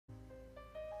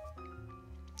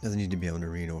Doesn't need to be able to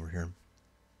read over here.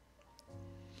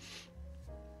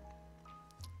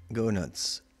 Go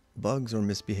nuts. Bugs or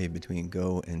misbehave between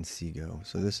Go and CGO.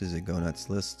 So this is a Go nuts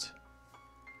list.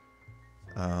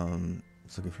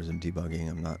 It's looking for some debugging.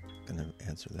 I'm not going to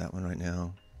answer that one right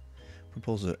now.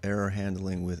 Proposal error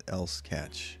handling with else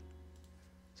catch.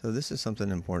 So this is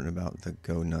something important about the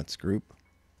Go nuts group,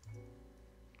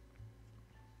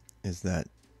 is that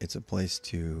it's a place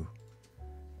to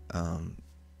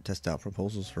test out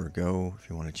proposals for Go if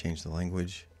you want to change the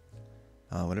language.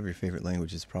 Whatever your favorite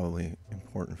language is probably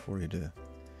important for you to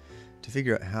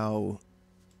figure out how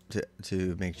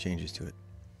to make changes to it.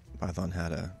 Python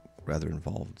had a rather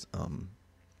involved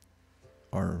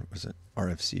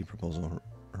RFC proposal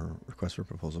or request for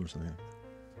proposal or something.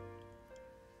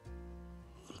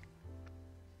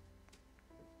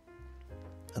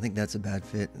 I think that's a bad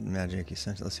fit. Magic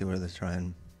essentially. Let's see what they're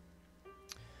trying.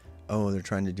 Oh, they're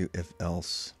trying to do if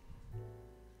else.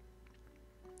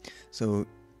 So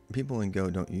people in Go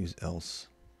don't use else.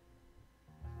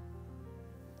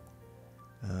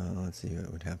 Let's see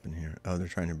what would happen here. Oh, they're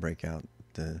trying to break out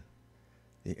the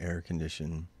error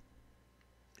condition.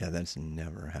 Yeah, that's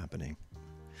never happening.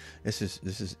 This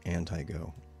is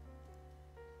anti-Go.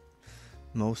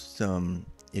 Most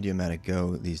idiomatic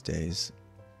Go these days.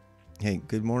 Hey,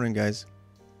 good morning, guys.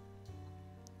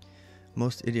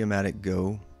 Most idiomatic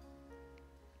Go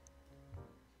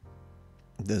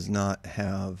does not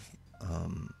have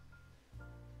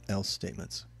else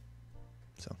statements.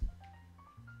 So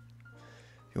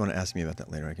if you want to ask me about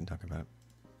that later, I can talk about it.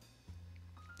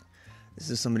 This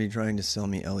is somebody trying to sell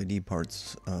me LED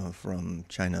parts from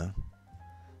China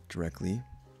directly,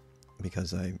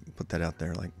 because I put that out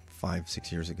there like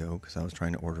 5-6 years ago because I was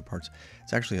trying to order parts.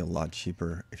 It's actually a lot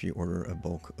cheaper if you order a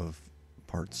bulk of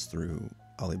parts through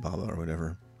Alibaba or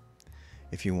whatever,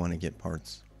 if you want to get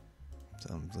parts.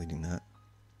 So I'm deleting that.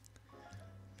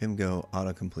 Vimgo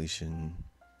auto-completion.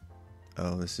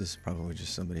 Oh, this is probably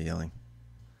just somebody yelling.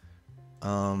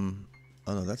 Oh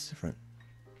no, that's different.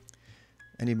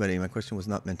 Anybody, my question was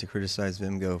not meant to criticize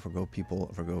Vimgo for Go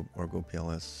people, for Go or Go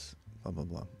PLS, blah, blah,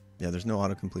 blah. Yeah, there's no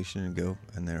auto-completion in Go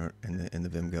and there in the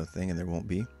Vimgo thing, and there won't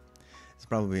be. It's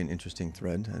probably an interesting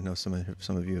thread. I know some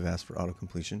of you have asked for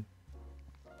auto-completion.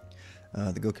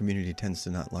 The Go community tends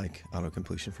to not like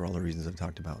auto-completion for all the reasons I've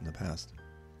talked about in the past.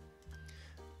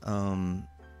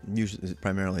 Usually,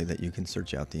 primarily that you can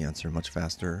search out the answer much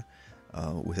faster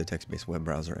with a text-based web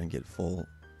browser and get full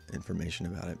information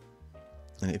about it.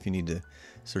 And if you need to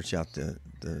search out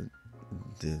the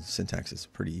syntax, it's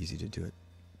pretty easy to do it.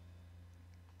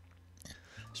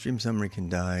 Stream summary can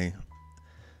die.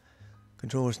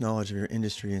 Controller's knowledge of your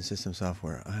industry and system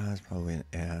software. That's probably an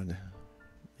ad.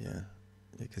 Yeah,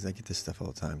 because I get this stuff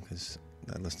all the time because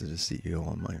I listed as CEO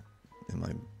on my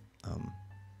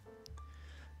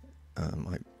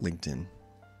LinkedIn.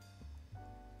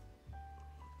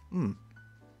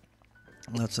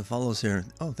 Lots of follows here.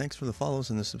 Oh, thanks for the follows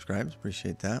and the subscribes.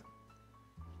 Appreciate that.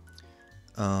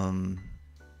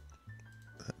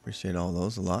 Appreciate all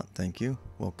those a lot. Thank you.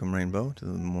 Welcome, Rainbow, to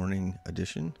the morning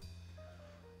edition.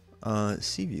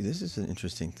 CView, this is an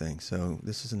interesting thing. So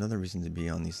this is another reason to be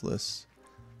on these lists.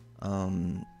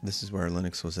 This is where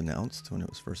Linux was announced when it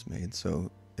was first made. So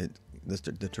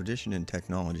the tradition in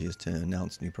technology is to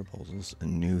announce new proposals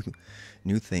and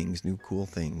new things, new cool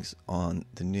things on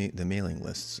the mailing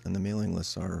lists. And the mailing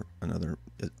lists are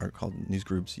called news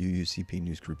groups, UUCP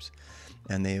news groups,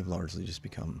 and they have largely just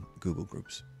become Google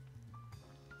groups.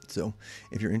 So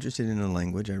if you're interested in a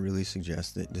language, I really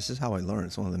suggest that this is how I learned.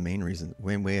 It's one of the main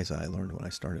ways I learned when I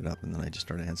started up, and then I just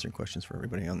started answering questions for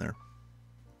everybody on there.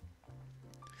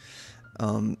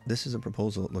 This is a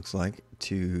proposal, it looks like,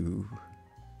 to...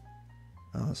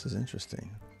 Oh, this is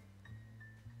interesting.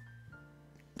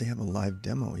 They have a live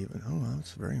demo even. Oh, wow,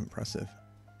 that's very impressive.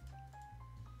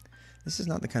 This is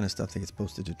not the kind of stuff that gets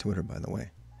posted to Twitter, by the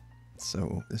way.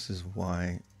 So this is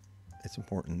why it's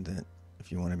important that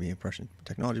if you want to be a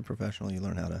technology professional, you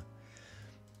learn how to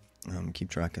keep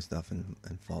track of stuff and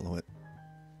follow it.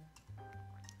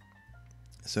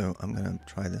 So I'm going to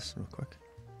try this real quick.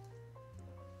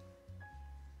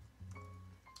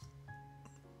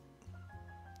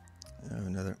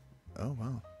 Oh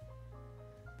wow.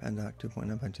 Pandoc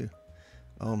 2.9.2.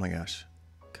 Oh my gosh.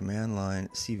 Command line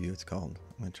CView it's called.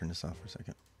 I'm going to turn this off for a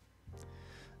second.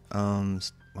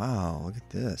 Wow, look at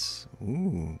this.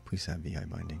 Ooh, please have VI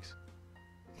bindings.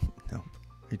 Nope.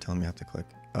 Are you telling me I have to click?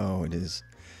 Oh, it is.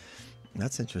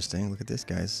 That's interesting. Look at this,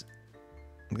 guys.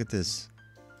 Look at this.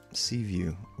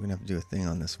 CView. We're going to have to do a thing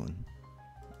on this one.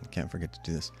 I can't forget to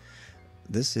do this.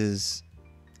 This is...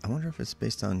 I wonder if it's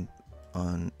based on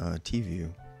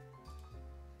TView.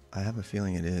 I have a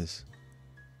feeling it is.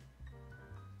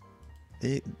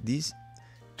 These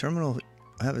terminal,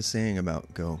 I have a saying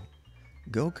about Go.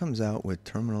 Go comes out with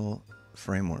terminal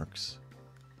frameworks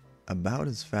about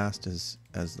as fast as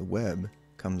the web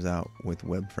comes out with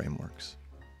web frameworks.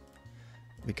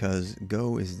 Because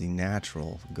Go is the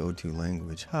natural go-to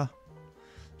language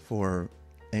for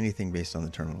anything based on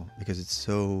the terminal, because it's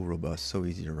so robust, so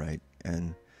easy to write,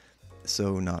 and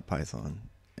so not Python.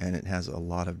 And it has a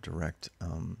lot of direct,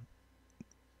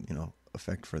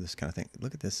 effect for this kind of thing.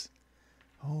 Look at this.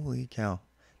 Holy cow.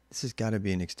 This has got to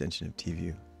be an extension of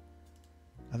TView.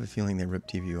 I have a feeling they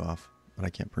ripped TView off, but I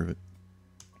can't prove it.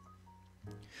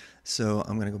 So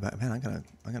I'm gonna go back. Man, I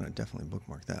gotta definitely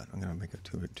bookmark that. I'm gonna make a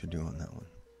to do on that one.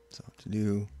 So to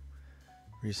do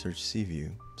research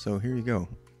CView. So here you go.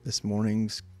 This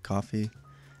morning's coffee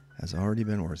has already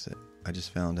been worth it. I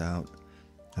just found out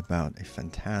about a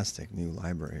fantastic new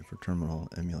library for terminal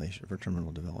emulation, for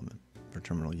terminal development, for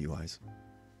terminal UIs.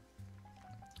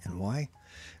 And why?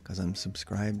 Because I'm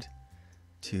subscribed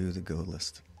to the Go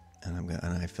list, and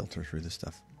I filter through this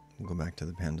stuff. We'll go back to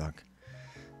the Pandoc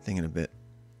thing in a bit.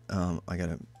 I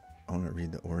want to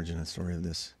read the origin and story of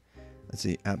this. Let's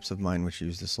see, apps of mine which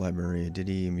use this library: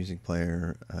 Diddy, music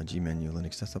player, Gmenu,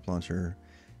 Linux desktop launcher,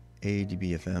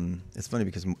 ADBFM. It's funny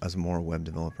because as more web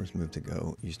developers move to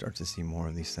Go, you start to see more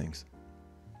of these things.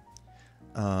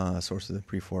 Source of the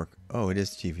pre-fork. Oh, it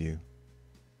is TView.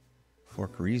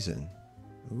 Fork reason.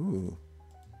 Ooh.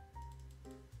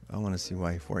 I want to see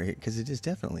why fork it, because it is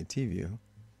definitely TView.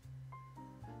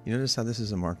 You notice how this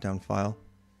is a markdown file?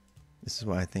 This is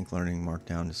why I think learning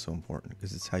Markdown is so important,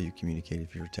 because it's how you communicate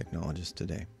if you're a technologist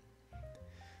today.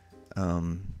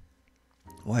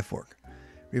 Why fork?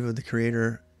 Revo, the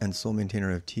creator and sole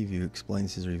maintainer of TView,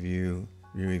 explains his reviewing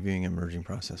and merging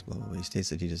process, blah, blah, blah. He states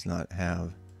that he does not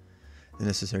have the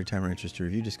necessary time or interest to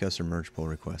review, discuss, or merge pull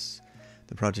requests.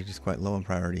 The project is quite low in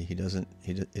priority.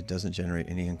 It doesn't generate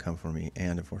any income for me,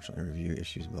 and unfortunately review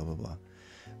issues, blah, blah, blah.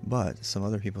 But some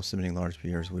other people submitting large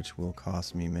PRs, which will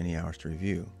cost me many hours to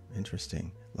review.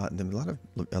 Interesting. A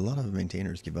lot of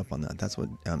maintainers give up on that. That's what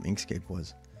Inkscape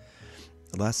was.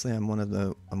 Lastly, I'm one of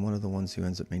the ones who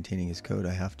ends up maintaining his code.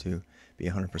 I have to be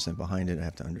 100% behind it. I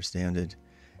have to understand it,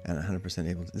 and 100%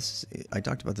 able to. I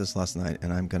talked about this last night,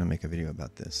 and I'm going to make a video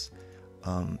about this.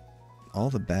 All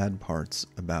the bad parts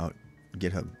about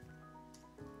GitHub.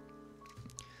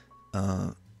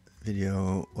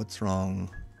 Video. What's wrong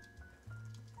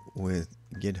with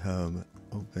GitHub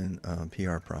open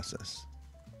PR process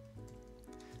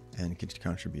and Git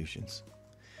contributions?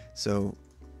 So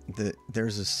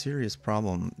there's a serious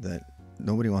problem that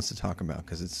nobody wants to talk about,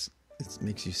 because it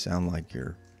makes you sound like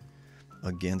you're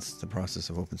against the process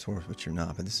of open source, but you're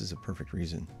not. But this is a perfect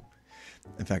reason.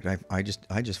 In fact, I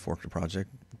just forked a project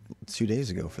 2 days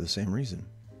ago for the same reason.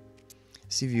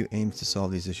 CView aims to solve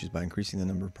these issues by increasing the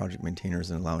number of project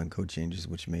maintainers and allowing code changes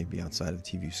which may be outside of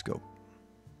TView scope.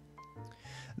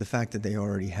 The fact that they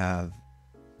already have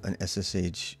an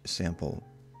SSH sample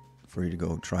for you to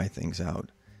go try things out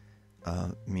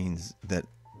means that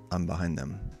I'm behind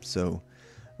them. So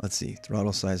let's see,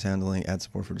 throttle size handling, add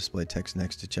support for display text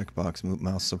next to checkbox,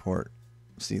 mouse support.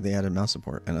 See, they added mouse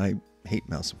support, and I hate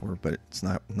mouse support, but it's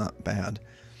not bad.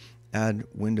 Add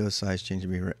window size change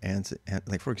behavior, and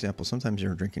like, for example, sometimes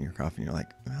you're drinking your coffee and you're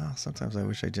like, sometimes I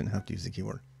wish I didn't have to use the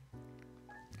keyword.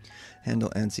 Handle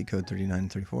ANSI code 39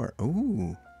 and 34.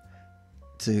 Ooh.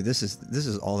 See, this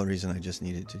is all the reason I just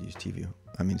needed to use CView.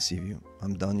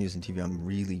 I'm done using TView. I'm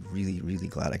really, really, really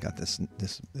glad I got this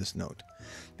note,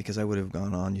 because I would have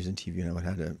gone on using TView and it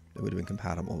would have been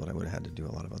compatible, but I would have had to do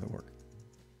a lot of other work.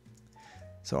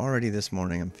 So already this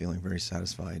morning, I'm feeling very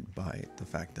satisfied by the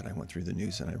fact that I went through the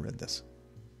news and I read this.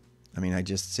 I mean, I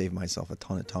just saved myself a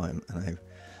ton of time, and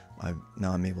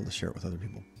now I'm able to share it with other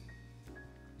people.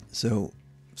 So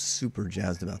super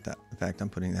jazzed about that. In fact, I'm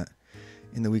putting that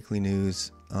in the weekly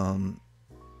news,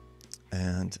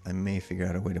 and I may figure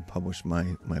out a way to publish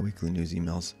my weekly news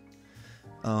emails.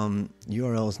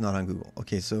 URL is not on Google.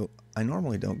 Okay, so I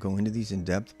normally don't go into these in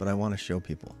depth, but I want to show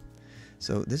people.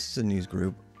 So this is a news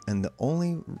group, and the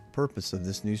only purpose of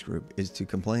this news group is to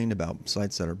complain about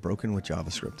sites that are broken with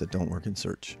JavaScript that don't work in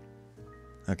search.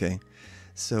 Okay,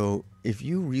 so if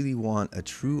you really want a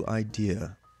true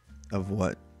idea of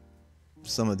what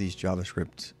some of these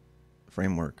JavaScript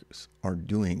frameworks are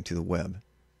doing to the web,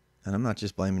 and I'm not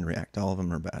just blaming React, all of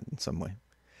them are bad in some way,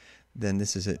 then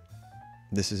this is it.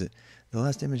 This is it. The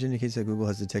last image indicates that Google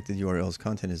has detected URL's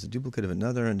content is a duplicate of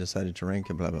another and decided to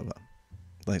rank it, blah, blah, blah.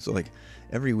 Like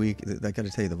every week, I got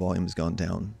to tell you, the volume has gone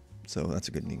down. So that's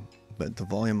a good thing. But the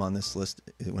volume on this list,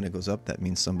 when it goes up, that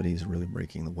means somebody is really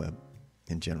breaking the web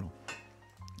in general.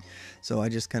 So I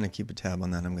just kind of keep a tab on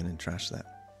that. I'm going to trash that.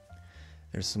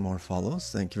 There's some more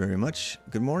follows. Thank you very much.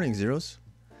 Good morning, Zeros.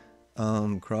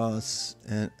 Cross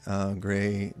and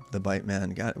Gray, the Bite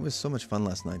Man. God, it was so much fun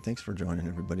last night. Thanks for joining,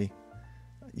 everybody.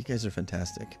 You guys are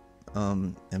fantastic.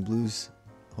 And Blues,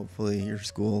 hopefully your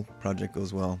school project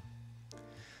goes well.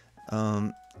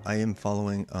 I am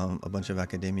following a bunch of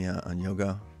academia on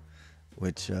yoga,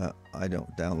 which I don't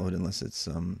download unless it's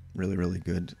really, really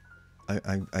good.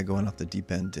 I go on off the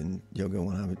deep end in yoga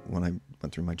when I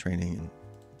went through my training and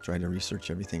tried to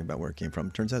research everything about where it came from.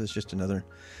 Turns out it's just another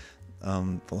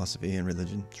philosophy and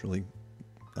religion. It's really,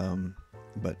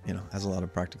 but has a lot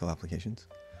of practical applications.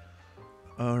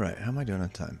 All right, how am I doing on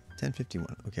time?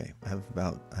 10:51. Okay, I have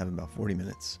about 40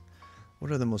 minutes.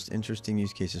 What are the most interesting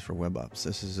use cases for web ops?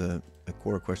 This is a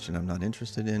core question I'm not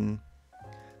interested in.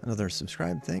 Another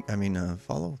subscribe thing.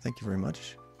 Follow. Thank you very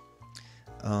much.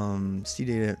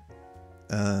 CData.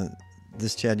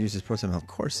 This Chad uses ProtonMail. Of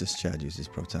course, this Chad uses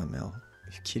ProtonMail.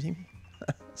 Are you kidding me?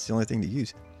 It's the only thing to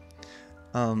use.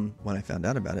 When I found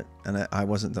out about it, and I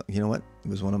wasn't. You know what? It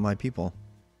was one of my people,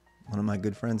 one of my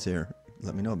good friends here.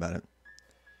 Let me know about it.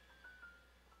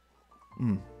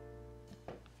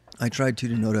 I tried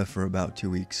Tutanota for about 2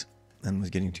 weeks and was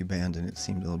getting too banned, and it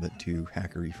seemed a little bit too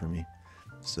hackery for me.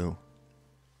 So,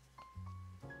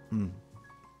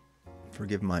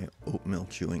 forgive my oatmeal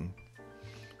chewing.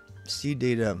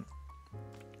 CData.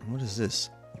 What is this?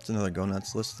 It's another Go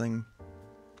Nuts list thing.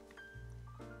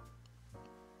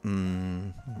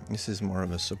 This is more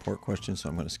of a support question, so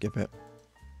I'm going to skip it.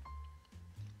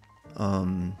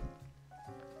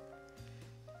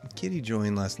 Kitty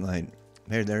joined last night.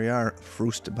 There you are,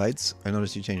 Froost Bites. I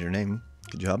noticed you changed your name.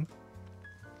 Good job.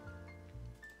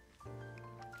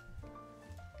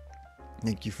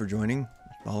 Thank you for joining,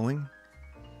 following.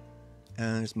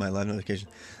 And it's my live notification.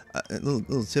 A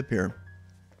little tip here.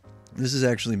 This is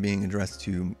actually being addressed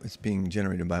to, it's being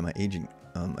generated by my agent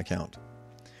account.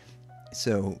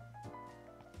 So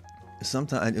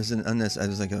sometimes it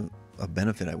was like a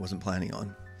benefit I wasn't planning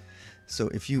on. So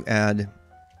if you add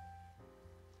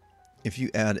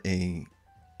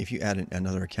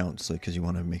another account, so because you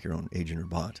want to make your own agent or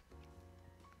bot,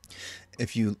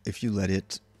 if you let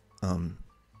it,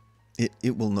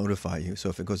 it will notify you. So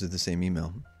if it goes to the same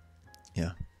email,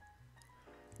 yeah.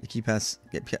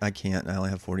 I can't. I only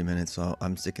have 40 minutes, so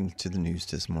I'm sticking to the news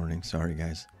this morning. Sorry,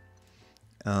 guys.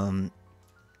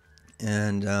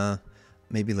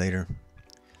 Maybe later.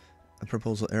 A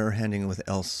proposal error handling with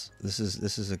else. This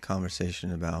is a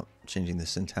conversation about changing the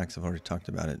syntax. I've already talked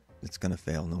about it. It's going to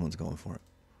fail. No one's going for it.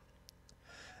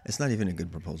 It's not even a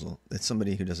good proposal. It's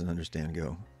somebody who doesn't understand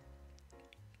Go.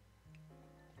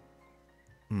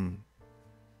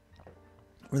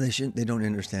 Or they don't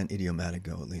understand idiomatic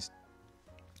Go, at least.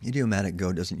 Idiomatic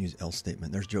Go doesn't use else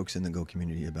statement. There's jokes in the Go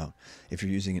community about if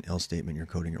you're using an else statement, you're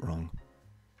coding it wrong.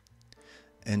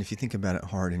 And if you think about it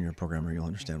hard and you're a programmer, you'll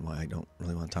understand why I don't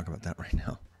really want to talk about that right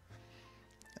now.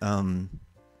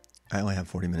 I only have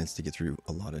 40 minutes to get through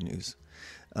a lot of news.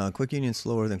 Quick union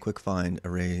slower than quick find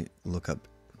array lookup.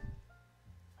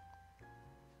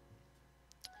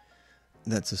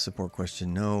 That's a support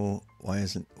question. No. Why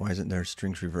isn't there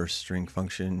strings reverse string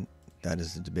function? That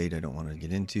is the debate I don't want to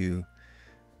get into.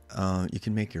 You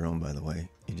can make your own, by the way.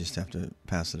 You just have to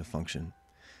pass it a function.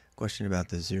 Question about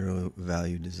the zero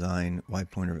value design. Why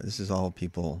pointer? This is all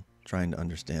people trying to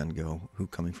understand Go, who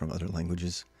coming from other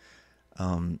languages.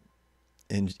 In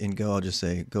Go, I'll just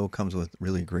say Go comes with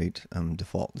really great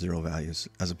default zero values,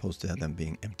 as opposed to them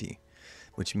being empty,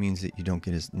 which means that you don't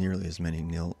get nearly as many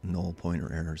null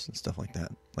pointer errors and stuff like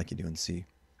that, like you do in C.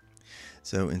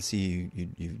 So in C,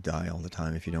 you die all the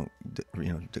time if you don't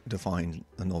define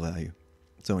a null value.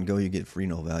 So in Go, you get free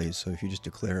null values. So if you just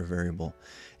declare a variable,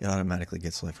 it automatically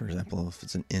gets, like, for example, if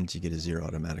it's an int, you get a 0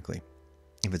 automatically.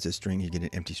 If it's a string, you get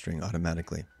an empty string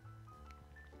automatically.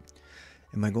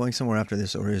 Am I going somewhere after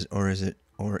this, or is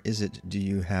it? Do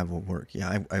you have a work?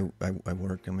 Yeah, I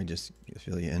work. Let me just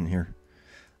fill you in here.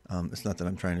 It's not that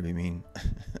I'm trying to be mean.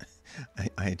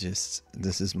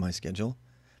 This is my schedule.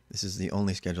 This is the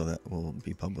only schedule that will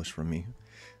be published from me.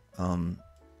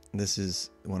 This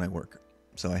is when I work.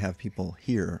 So I have people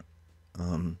here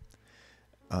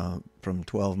from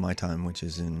 12 my time, which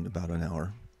is in about an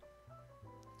hour.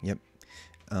 Yep.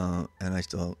 And I have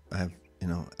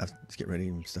to get ready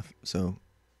and stuff. So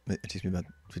it takes me about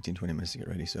 15, 20 minutes to get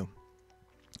ready. So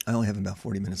I only have about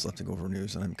 40 minutes left to go over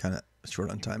news, and I'm kind of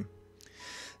short on time.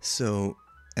 So,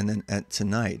 and then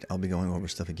tonight I'll be going over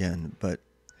stuff again, but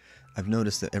I've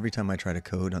noticed that every time I try to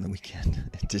code on the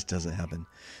weekend, it just doesn't happen.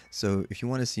 So if you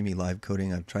want to see me live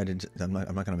coding, I'm not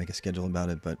going to make a schedule about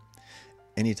it, but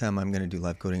anytime I'm going to do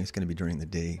live coding, it's going to be during the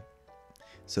day.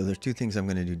 So there's two things I'm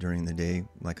going to do during the day,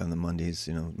 like on the Mondays,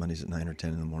 Mondays at 9 or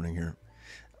 10 in the morning here.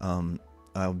 Um,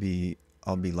 I'll be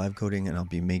live coding, and I'll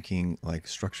be making like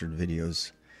structured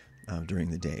videos during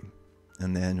the day.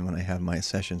 And then when I have my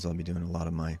sessions, I'll be doing a lot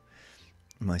of my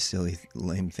silly,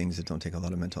 lame things that don't take a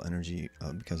lot of mental energy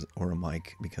or a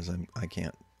mic, because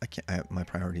my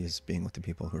priority is being with the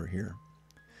people who are here.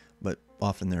 But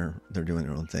often they're doing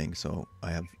their own thing, so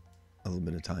I have a little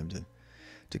bit of time to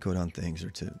code on things or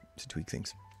to tweak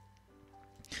things.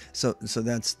 So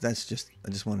that's just, I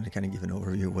just wanted to kind of give an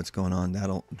overview of what's going on.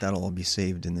 That'll all be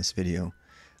saved in this video.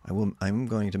 I'm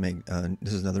going to make,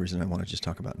 this is another reason I want to just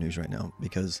talk about news right now,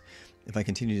 because if I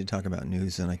continue to talk about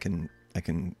news, then I can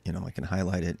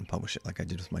highlight it and publish it like I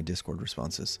did with my Discord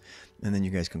responses, and then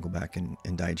you guys can go back and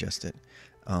digest it.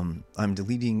 I'm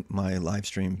deleting my live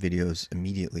stream videos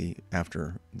immediately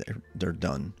after they're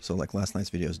done. So like last night's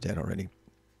video is dead already.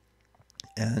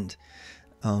 And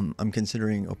I'm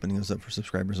considering opening those up for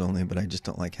subscribers only, but I just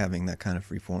don't like having that kind of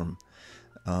freeform,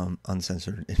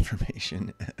 uncensored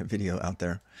information video out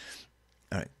there.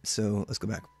 All right, so let's go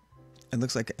back. It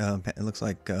looks like Pandoc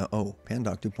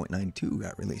 2.92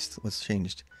 got released. What's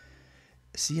changed?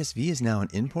 CSV is now an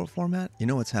import format. You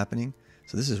know what's happening?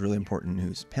 So this is really important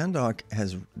news. Pandoc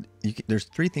there's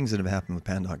three things that have happened with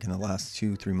Pandoc in the last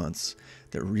 2-3 months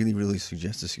that really, really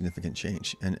suggest a significant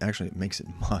change. And actually it makes it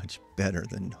much better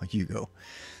than Hugo.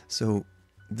 So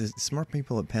the smart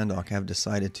people at Pandoc have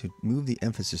decided to move the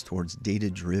emphasis towards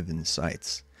data-driven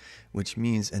sites, which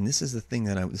means, and this is the thing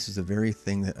this is the very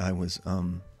thing that I was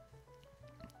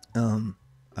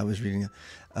reading.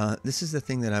 This is the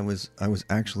thing that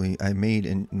I made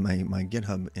in my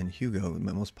GitHub in Hugo,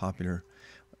 my most popular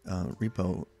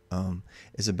repo,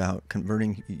 is about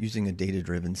using a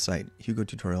data-driven site. Hugo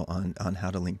tutorial on how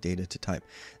to link data to type.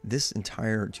 This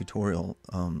entire tutorial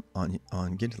on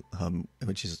GitHub,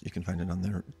 which is, you can find it on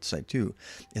their site too,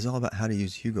 is all about how to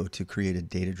use Hugo to create a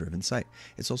data-driven site.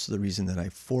 It's also the reason that I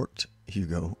forked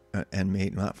Hugo and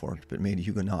made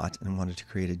Hugonaut and wanted to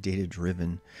create a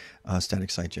data-driven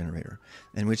static site generator.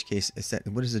 In which case,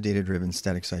 what is a data-driven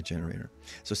static site generator?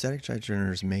 So static site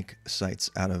generators make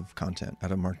sites out of content,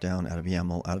 out of Markdown, out of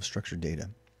YAML, out of structured data.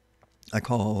 I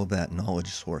call all of that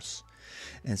knowledge source.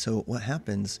 And so what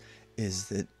happens is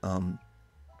that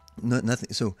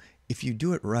nothing. So if you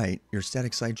do it right, your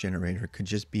static site generator could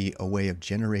just be a way of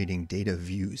generating data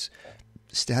views.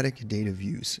 Static data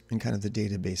views in kind of the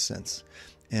database sense,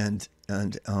 and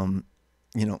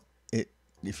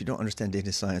if you don't understand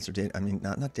data science or data,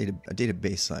 not data,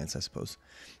 database science, I suppose,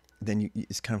 then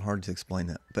it's kind of hard to explain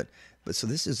that. But so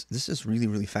this is really,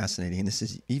 really fascinating, and this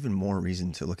is even more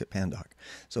reason to look at Pandoc.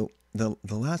 So the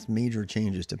last major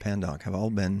changes to Pandoc have all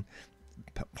been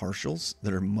partials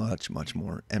that are much, much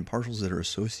more, and partials that are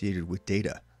associated with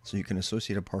data. So you can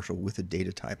associate a partial with a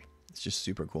data type. It's just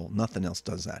super cool. Nothing else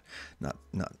does that. Not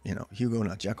Hugo,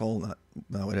 not Jekyll, not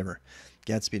whatever.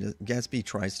 Gatsby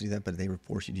tries to do that, but they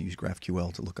force you to use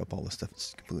GraphQL to look up all this stuff.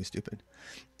 It's completely stupid.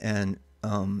 And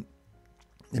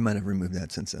they might have removed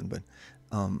that since then.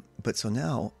 But so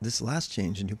now this last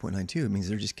change in 2.92, it means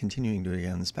they're just continuing to go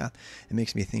down this path. It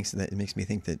makes me think that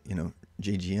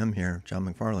JGM here,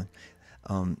 John McFarlane,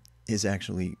 is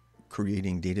actually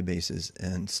creating databases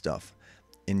and stuff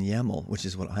in YAML, which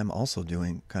is what I'm also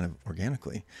doing kind of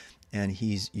organically. And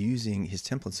he's using his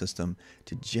template system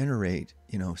to generate,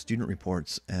 student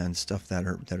reports and stuff that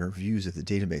are views of the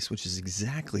database, which is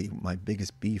exactly my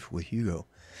biggest beef with Hugo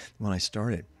when I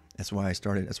started. That's why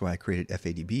I created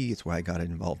FADB. It's why I got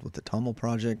involved with the TOML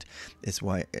project. It's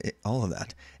why all of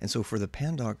that. And so for the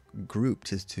Pandoc group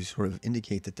to sort of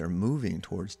indicate that they're moving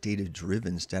towards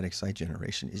data-driven static site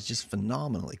generation is just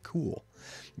phenomenally cool,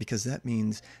 because that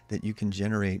means that you can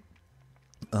generate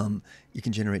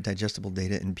digestible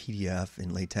data in PDF,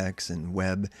 in LaTeX, in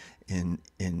web, in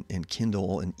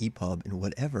Kindle, in EPUB, and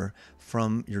whatever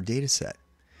from your data set.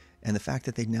 And the fact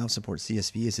that they now support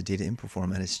CSV as a data input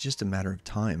format, it's just a matter of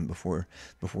time before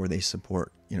they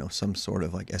support, some sort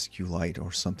of like SQLite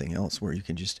or something else where you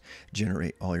can just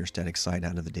generate all your static site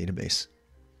out of the database.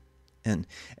 And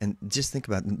just think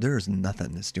about it, there's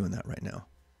nothing that's doing that right now.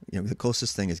 The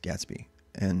closest thing is Gatsby.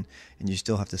 And you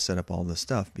still have to set up all this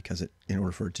stuff because in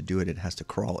order for it to do it, it has to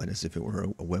crawl it as if it were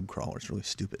a web crawler. It's really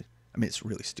stupid. It's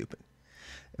really stupid.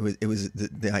 It was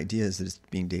the idea is that it's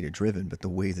being data driven, but the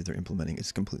way that they're implementing it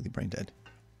is completely brain dead.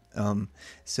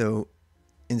 So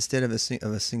instead of a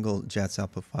single JATS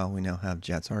output file, we now have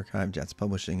JATS archive, JATS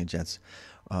publishing, and JATS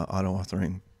auto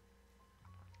authoring.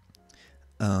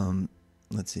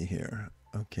 Let's see here.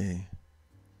 Okay.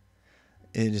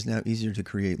 It is now easier to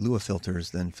create Lua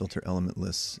filters than filter element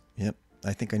lists. Yep.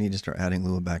 I think I need to start adding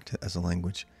Lua back to as a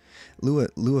language.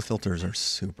 Lua filters are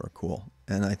super cool,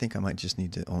 and I think I might just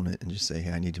need to own it and just say,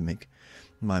 hey, I need to make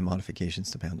my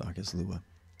modifications to Pandoc as Lua.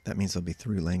 That means there'll be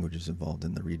 3 languages involved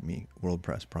in the README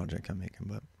WordPress project I'm making,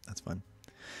 but that's fine.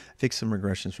 Fix some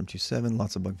regressions from 2.7,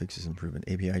 lots of bug fixes, improvement,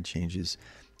 API changes,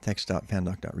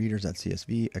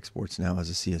 text.pandoc.readers.csv, exports now as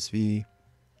a CSV.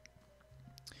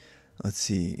 Let's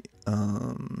see,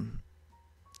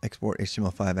 export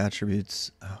HTML5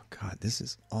 attributes. Oh God, this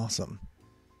is awesome.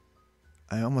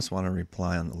 I almost want to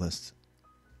reply on the list.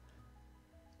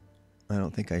 I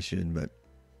don't think I should, but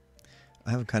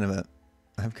I have kind of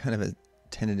a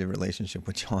tentative relationship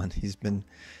with John.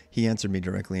 He answered me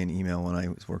directly in email when I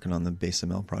was working on the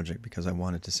BaseML project because I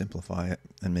wanted to simplify it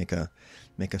and make a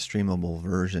streamable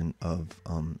version of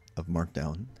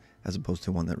Markdown, as opposed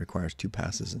to one that requires 2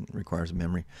 passes and requires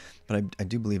memory. But I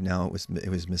do believe now it was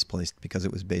misplaced because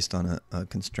it was based on a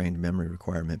constrained memory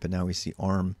requirement. But now we see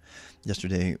ARM.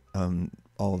 Yesterday,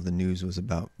 all of the news was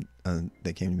about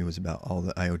that came to me was about all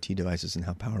the IoT devices and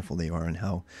how powerful they are and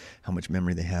how much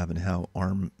memory they have and how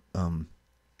ARM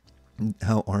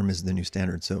is the new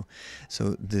standard. So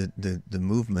the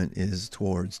movement is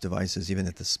towards devices, even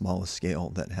at the smallest scale,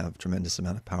 that have tremendous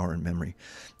amount of power and memory.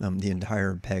 The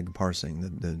entire PEG parsing,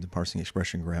 the parsing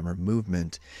expression grammar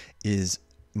movement, is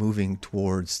moving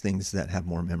towards things that have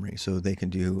more memory. So they can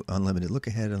do unlimited look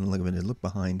ahead, unlimited look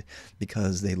behind,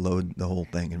 because they load the whole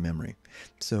thing in memory.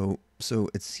 So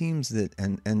it seems that,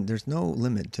 and there's no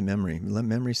limit to memory.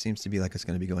 Memory seems to be like it's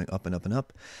going to be going up and up and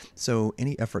up. So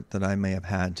any effort that I may have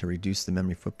had to reduce the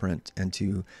memory footprint and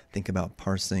to think about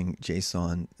parsing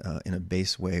JSON in a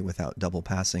base way without double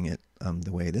passing it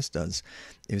the way this does,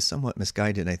 is somewhat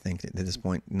misguided, I think, at this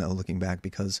point, looking back,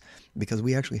 because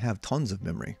we actually have tons of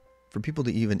memory. For people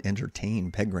to even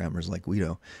entertain PEG grammars like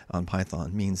Guido on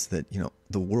Python means that,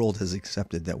 the world has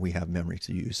accepted that we have memory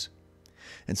to use.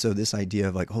 And so this idea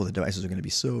of like, oh, the devices are going to be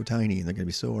so tiny and they're going to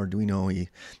be so Arduino-y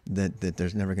that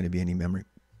there's never going to be any memory.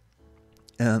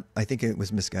 I think it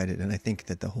was misguided, and I think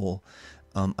that the whole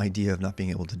idea of not being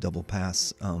able to double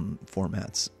pass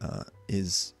formats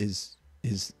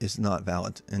is not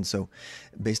valid. And so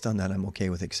based on that, I'm okay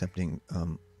with accepting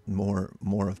more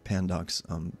of Pandoc's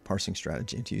parsing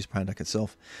strategy and to use Pandoc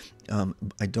itself.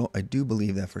 I do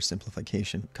believe that for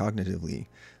simplification cognitively,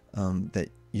 that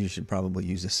you should probably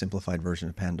use a simplified version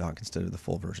of Pandoc instead of the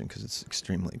full version, because it's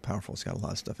extremely powerful. It's got a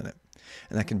lot of stuff in it,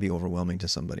 and that can be overwhelming to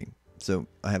somebody. So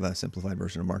I have a simplified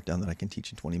version of Markdown that I can teach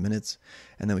in 20 minutes,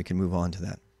 and then we can move on to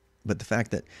that. But the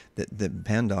fact that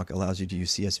Pandoc allows you to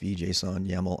use CSV, JSON,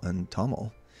 YAML, and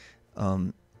TOML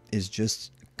is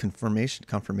just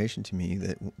confirmation to me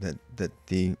that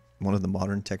the one of the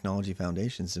modern technology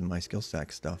foundations in my skill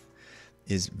stack stuff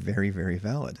is very, very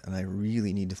valid, and I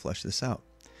really need to flesh this out.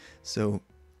 So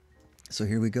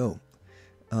here we go.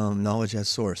 Knowledge as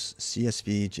source,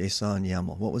 CSV, JSON,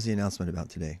 YAML. What was the announcement about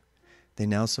today? They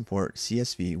now support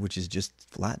CSV, which is just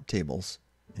flat tables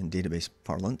in database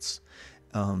parlance.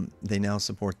 They now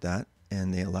support that,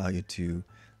 and they allow you to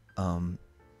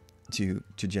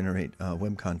generate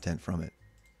web content from it.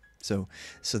 So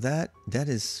that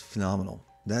is phenomenal.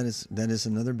 That is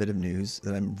another bit of news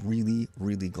that I'm really,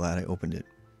 really glad I opened it.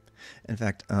 In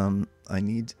fact, I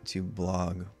need to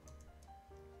blog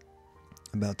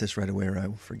about this right away or I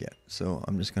will forget. So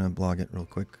I'm just going to blog it real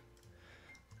quick.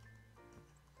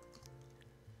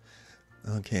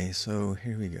 Okay, so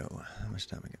here we go. How much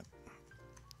time I got?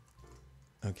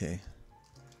 Okay.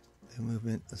 The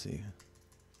movement, let's see.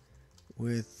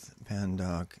 With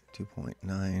Pandoc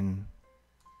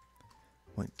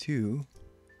 2.9.2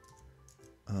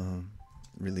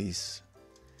 release,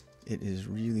 it is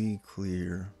really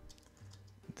clear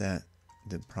that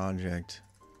the project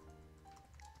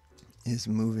is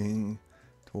moving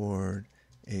toward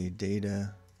a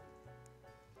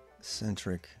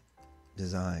data-centric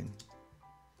design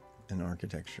and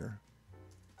architecture.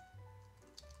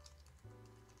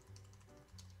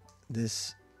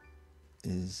 This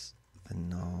is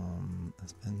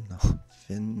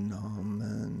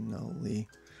phenomenally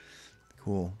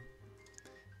cool.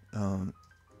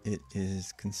 It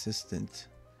is consistent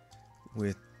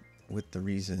with the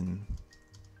reason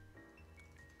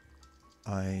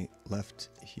I left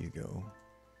Hugo,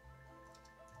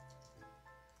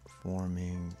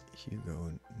 forming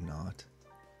Hugo Not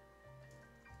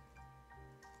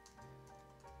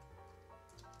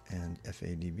and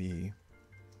FADB,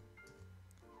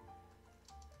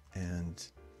 and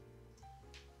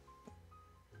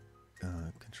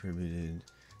contributed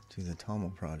to the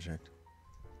TOML project.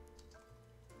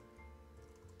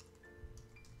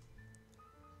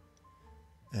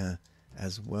 As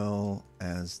as well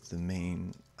as the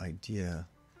main idea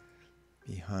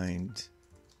behind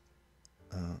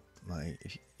my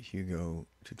Hugo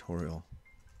tutorial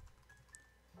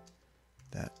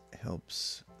that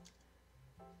helps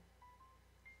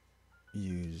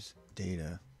use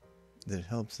data, that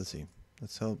helps, it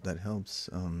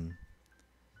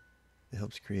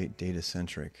helps create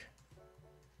data-centric,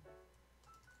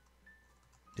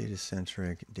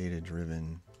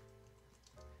 data-driven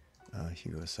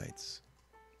Hugo sites.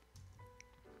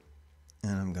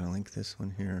 And I'm going to link this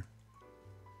one here.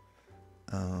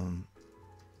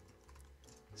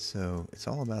 So it's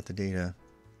all about the data,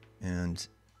 and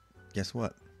guess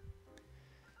what?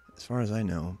 As far as I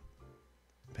know,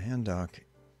 Pandoc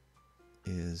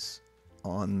is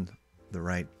on the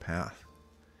right path,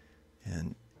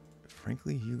 and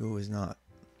frankly, Hugo is not.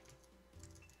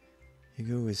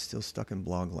 Hugo is still stuck in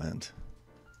blogland,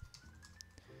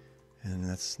 and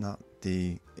that's not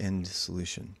the end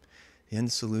solution. The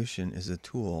end solution is a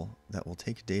tool that will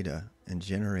take data and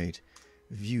generate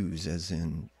views, as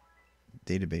in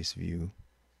database view,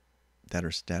 that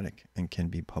are static and can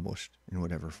be published in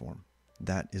whatever form.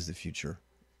 That is the future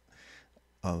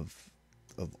of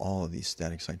all of these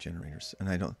static site generators. And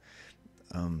they're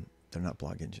not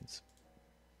blog engines.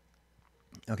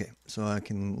 Okay, so I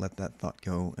can let that thought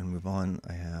go and move on.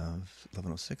 I have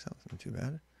 11:06, that wasn't too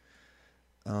bad.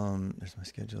 There's my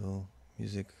schedule,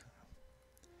 music.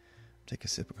 Take a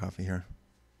sip of coffee here.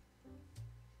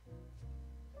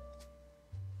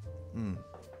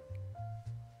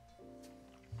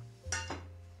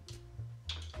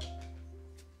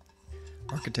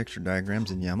 Architecture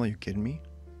diagrams in YAML, you kidding me?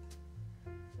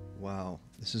 Wow,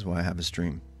 this is why I have a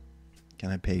stream.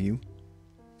 Can I pay you?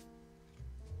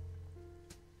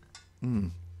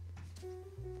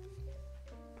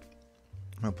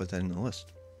 I'll put that in the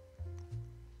list.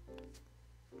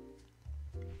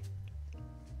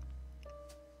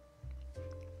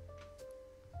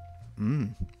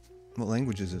 What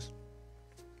language is this?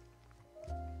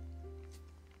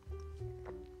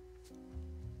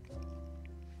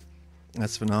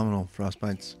 That's phenomenal,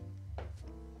 Frostbites.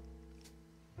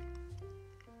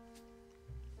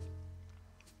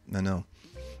 I know.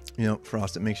 You know,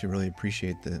 Frost, it makes you really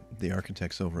appreciate the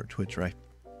architects over at Twitch, right?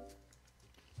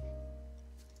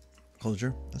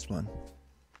 Closure? That's fun.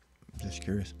 Just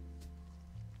curious.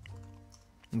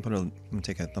 I'm gonna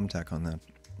take a thumbtack on that.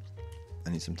 I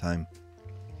need some time.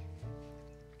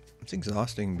 It's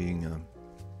exhausting being a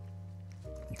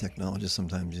technologist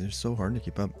sometimes. It's so hard to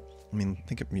keep up. I mean,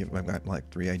 think of me. I've got like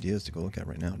 3 ideas to go look at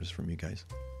right now just from you guys.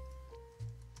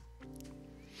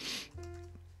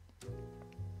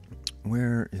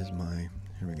 Where is my...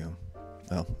 Here we go.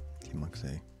 Oh,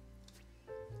 Tmuxe.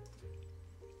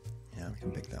 Yeah, we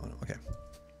can pick that one up. Okay.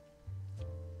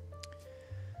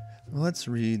 Well, let's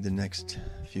read the next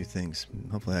few things.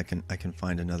 Hopefully I can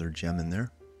find another gem in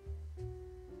there.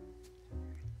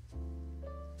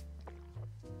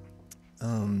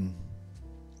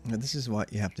 This is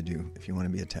what you have to do if you want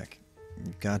to be a tech.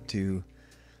 You've got to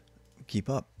keep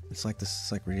up. It's like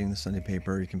reading the Sunday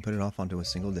paper. You can put it off onto a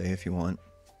single day if you want.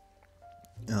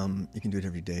 You can do it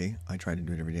every day. I try to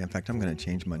do it every day. In fact, I'm going to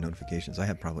change my notifications. I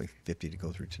have probably 50 to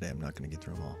go through today. I'm not going to get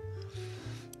through them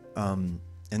all.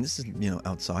 And this is,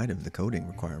 outside of the coding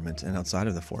requirements and outside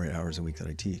of the 4 hours a week that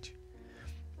I teach.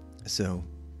 So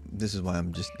this is why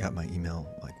I'm just got my email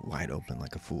like wide open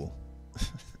like a fool.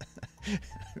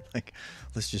 Like,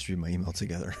 let's just read my email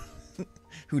together.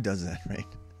 Who does that, right?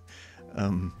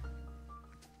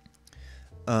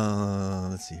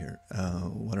 Let's see here.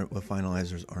 What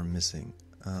finalizers are missing?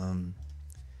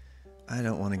 I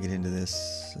don't want to get into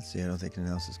this. Let's see. I don't think the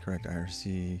analysis is correct.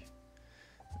 IRC.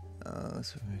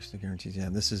 So the guarantees. Yeah,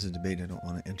 this is a debate I don't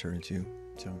want to enter into.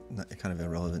 So kind of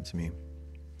irrelevant to me.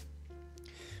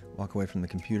 Walk away from the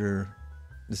computer.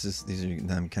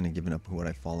 I'm kind of giving up what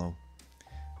I follow.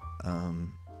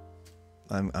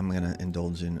 I'm gonna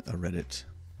indulge in a Reddit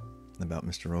about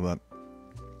Mr. Robot.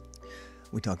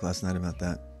 We talked last night about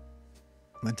that.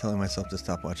 I'm telling myself to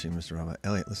stop watching Mr. Robot.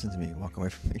 Elliot, listen to me. Walk away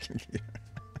from the computer.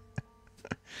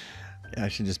 Yeah, I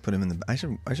should just put him in the... I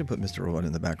should put Mr. Robot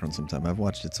in the background sometime. I've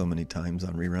watched it so many times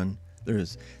on rerun.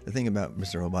 The thing about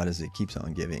Mr. Robot is it keeps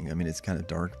on giving. I mean, it's kind of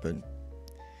dark, but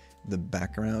the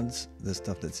backgrounds, the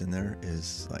stuff that's in there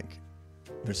is like...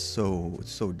 It's so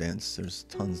dense. There's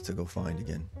tons to go find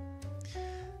again.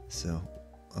 So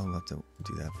I'll have to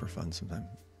do that for fun sometime.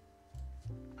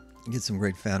 Get some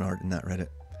great fan art in that Reddit.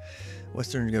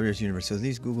 Western Governors Universe. So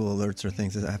these Google alerts are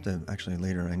things that I have to actually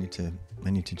later. I need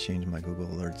to change my Google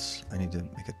alerts. I need to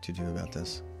make a to-do about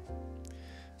this.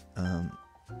 To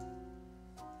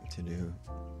do.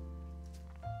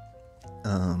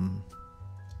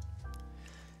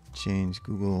 change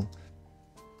Google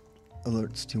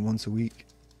alerts to once a week.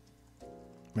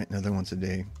 Right now they're once a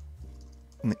day.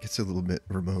 And it gets a little bit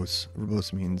verbose.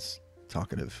 Verbose means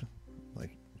talkative,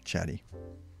 like chatty.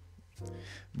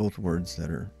 Both words that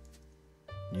are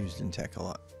used in tech a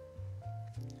lot.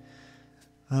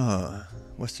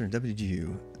 Western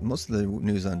WGU. Most of the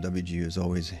news on WGU is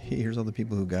always, hey, here's all the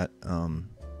people who got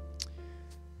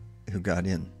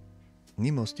in.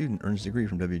 Nemo student earns degree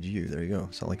from WGU. There you go.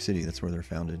 Salt Lake City. That's where they're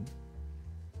founded.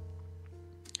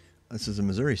 This is a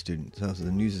Missouri student. So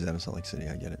the news is out of Salt Lake City.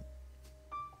 I get it.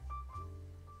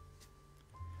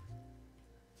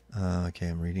 Okay,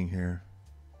 I'm reading here.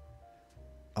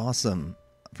 Awesome.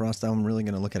 Frost, I'm really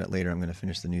going to look at it later. I'm going to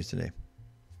finish the news today.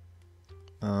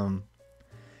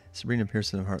 Sabrina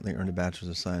Pearson of Hartley earned a Bachelor's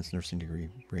of Science nursing degree.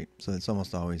 Great. So it's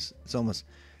almost, I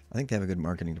think they have a good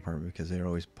marketing department because they're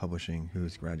always publishing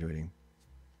who's graduating.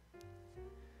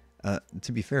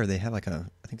 To be fair, I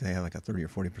think they have like a 30 or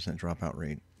 40% dropout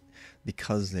rate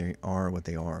because they are what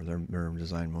they are. They're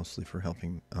designed mostly for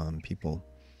helping people,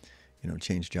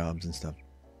 change jobs and stuff.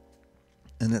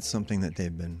 And that's something that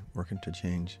they've been working to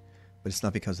change. But it's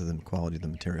not because of the quality of the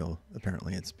material.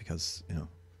 Apparently, it's because,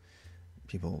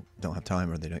 people don't have time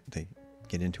or they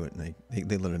get into it and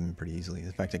they let them in pretty easily.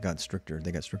 In fact, it got stricter.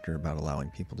 They got stricter about allowing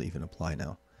people to even apply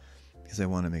now because they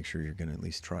want to make sure you're going to at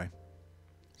least try.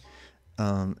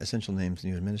 Essential names,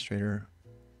 new administrator.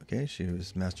 Okay, she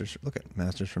was master's. Look at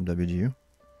master's from WGU.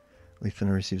 Leaf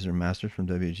Finner receives her master's from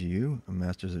WGU, a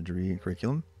master's of degree in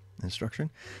curriculum instruction.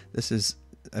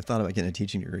 I've thought about getting a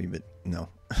teaching degree, but no.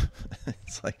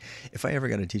 It's like, if I ever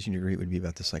got a teaching degree, it would be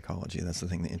about the psychology. That's the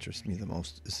thing that interests me the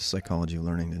most, is the psychology of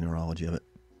learning, the neurology of it.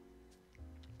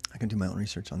 I can do my own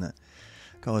research on that.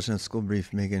 College and school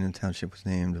brief, Megan and Township was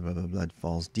named, blah, blah, blah,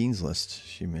 Falls Dean's List.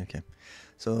 Okay.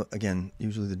 So again,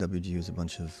 usually the WGU is a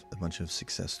bunch of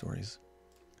success stories.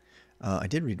 I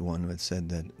did read one that said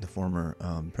that the former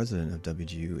president of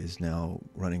WGU is now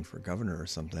running for governor or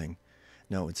something.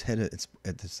 No, it's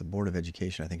the Board of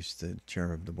Education. I think it's the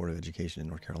chair of the Board of Education in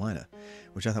North Carolina,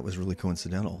 which I thought was really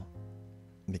coincidental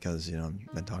because,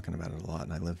 I've been talking about it a lot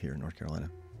and I live here in North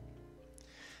Carolina.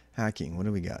 Hacking. What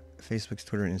do we got? Facebook's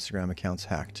Twitter and Instagram accounts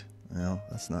hacked. Well,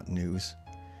 that's not news.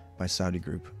 By Saudi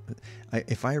group.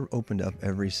 If I opened up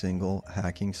every single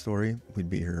hacking story, we'd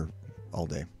be here all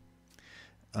day.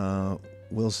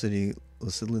 Will Sidley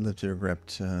lived to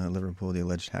regret Liverpool, the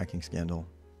alleged hacking scandal.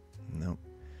 Nope.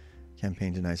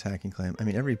 Campaign denies hacking claim. I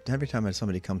mean, every time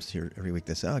somebody comes here every week,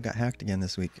 they say, "Oh, I got hacked again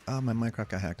this week. Oh, my Minecraft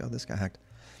got hacked. Oh, this got hacked."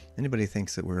 Anybody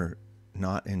thinks that we're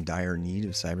not in dire need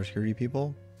of cybersecurity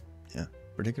people? Yeah,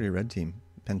 particularly Red Team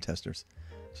pen testers,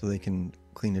 so they can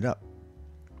clean it up.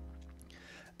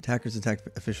 Attackers attacked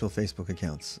official Facebook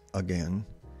accounts again.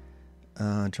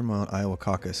 Turmoil Iowa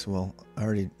caucus. Well, I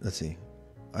already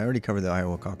covered the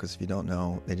Iowa caucus. If you don't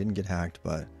know, they didn't get hacked,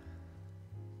 but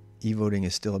e-voting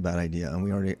is still a bad idea,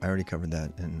 and I already covered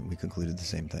that, and we concluded the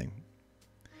same thing.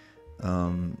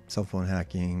 Cell phone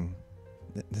hacking.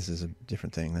 This is a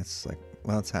different thing. That's like,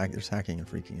 well, it's there's hacking and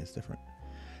freaking. It's different.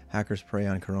 Hackers prey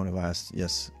on coronavirus.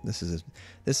 Yes,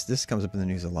 this comes up in the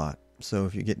news a lot. So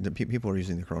if you get people are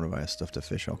using the coronavirus stuff to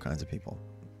phish all kinds of people.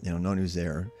 No news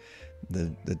there.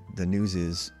 The news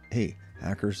is, hey,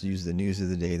 hackers use the news of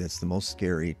the day that's the most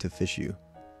scary to phish you.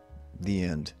 The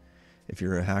end. If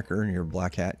you're a hacker and you're a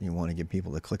black hat and you want to get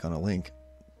people to click on a link,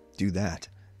 do that.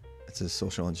 It's a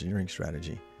social engineering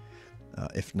strategy.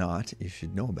 If not, you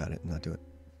should know about it and not do it.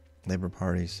 Labor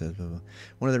Party says, blah, blah.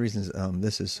 One of the reasons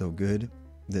this is so good,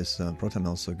 this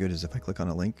ProtonMail is so good, is if I click on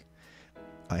a link,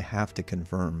 I have to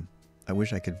confirm. I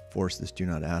wish I could force this do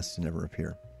not ask to never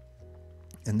appear.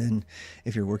 And then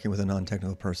if you're working with a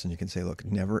non-technical person, you can say, look,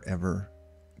 never ever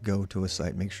go to a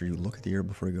site. Make sure you look at the year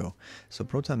before you go. So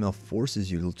ProtonMail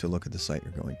forces you to look at the site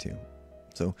you're going to.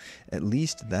 So at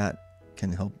least that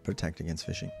can help protect against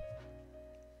phishing.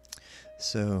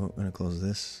 So I'm going to close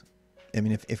this. I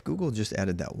mean, if Google just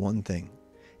added that one thing,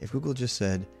 if Google just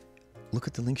said, look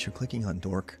at the links you're clicking on,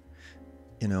 dork,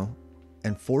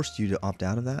 and forced you to opt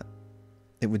out of that,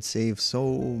 it would save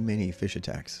so many phish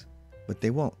attacks. But they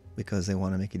won't, because they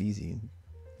want to make it easy.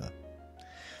 The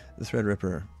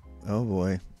Threadripper. Oh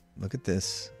boy, look at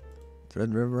this.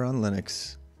 Threadripper on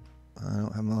Linux. I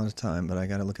don't have a lot of time, but I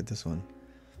got to look at this one.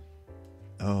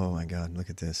 Oh my God,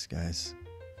 look at this, guys.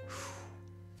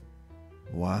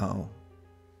 Wow.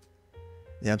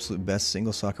 The absolute best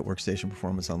single socket workstation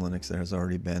performance on Linux there has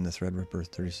already been the Threadripper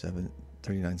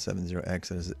 3970X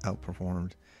that has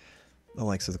outperformed the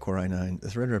likes of the Core i9. The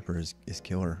Threadripper is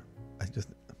killer.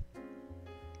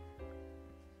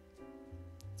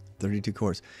 32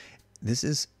 cores. This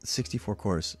is 64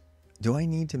 cores. Do I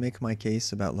need to make my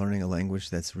case about learning a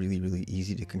language that's really, really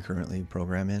easy to concurrently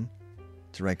program in?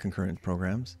 To write concurrent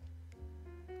programs?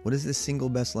 What is this single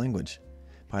best language?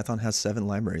 Python has 7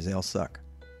 libraries. They all suck.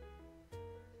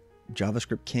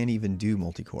 JavaScript can't even do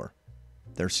multi-core.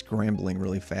 They're scrambling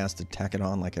really fast to tack it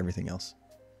on like everything else.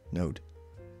 Node.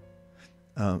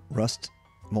 Rust,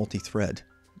 multi-thread.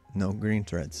 No green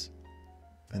threads.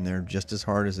 And they're just as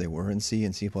hard as they were in C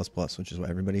and C++, which is why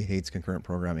everybody hates concurrent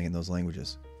programming in those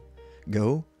languages.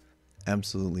 Go,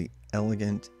 absolutely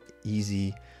elegant,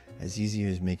 easy, as easy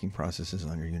as making processes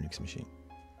on your Unix machine.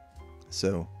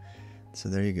 So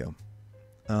there you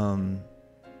go.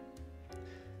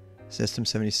 System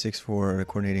 76 for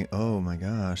coordinating. Oh my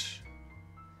gosh.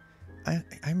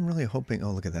 I'm really hoping,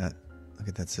 oh, look at that. Look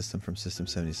at that system from System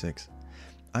 76.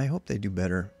 I hope they do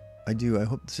better. I do. I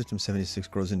hope System 76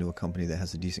 grows into a company that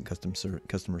has a decent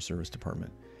customer service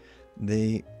department.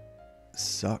 They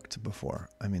sucked before.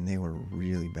 I mean, they were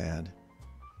really bad.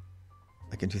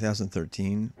 Like in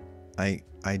 2013, I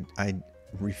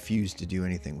refused to do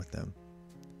anything with them.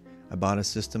 I bought a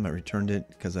system, I returned it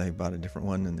because I bought a different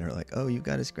one, and they're like, oh, you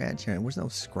got a scratch here. There's no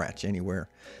scratch anywhere.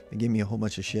 They gave me a whole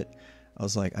bunch of shit. I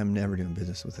was like, I'm never doing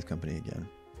business with this company again.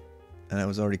 And I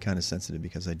was already kind of sensitive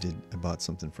because I bought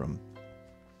something from,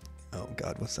 oh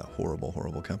God, what's that horrible,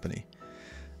 horrible company?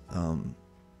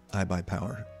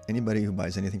 iBuyPower. Anybody who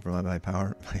buys anything from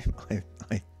iBuyPower,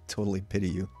 I totally pity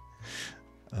you.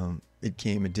 It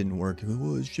came, it didn't work.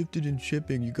 Well, it's shifted in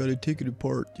shipping. You got to take it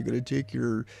apart. You got to take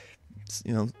your,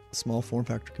 small form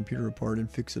factor computer apart and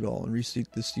fix it all and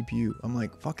reseat the CPU. I'm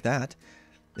like, fuck that.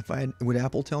 Would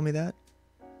Apple tell me that?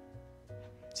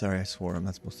 Sorry, I swore. I'm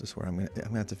not supposed to swear. I'm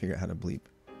gonna have to figure out how to bleep.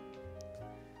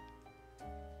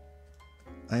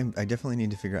 I definitely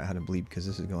need to figure out how to bleep because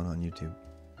this is going on YouTube.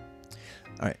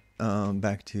 All right,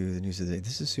 back to the news of the day.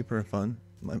 This is super fun.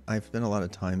 I've spent a lot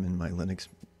of time in my Linux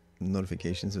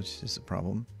notifications, which is a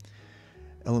problem.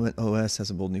 Element OS has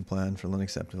a bold new plan for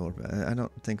Linux app developer. I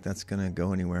don't think that's going to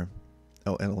go anywhere.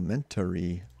 Oh,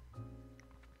 Elementary.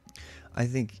 I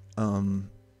think,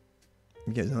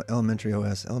 Elementary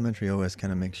OS. Elementary OS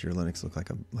kind of makes your Linux look like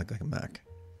a Mac.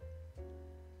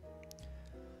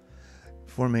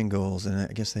 4 main goals, and I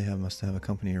guess they must have a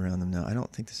company around them now. I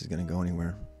don't think this is going to go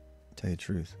anywhere, to tell you the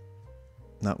truth.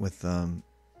 Not with,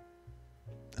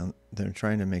 they're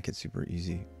trying to make it super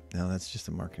easy. No, that's just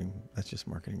marketing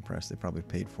press. They probably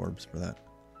paid Forbes for that.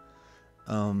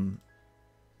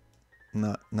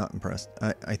 Not impressed.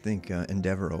 I think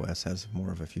Endeavor OS has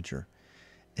more of a future.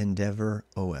 Endeavor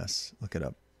OS, look it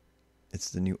up. It's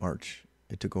the new Arch.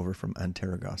 It took over from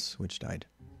Antergos, which died.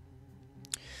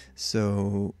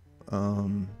 So,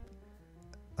 Makulu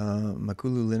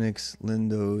Linux,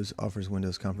 Lindows offers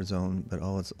Windows Comfort Zone, but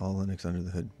all Linux under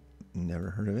the hood. Never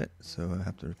heard of it, so I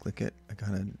have to click it. I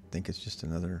kind of think it's just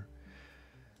another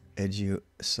edgy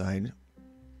side.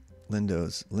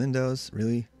 Lindows,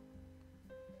 really?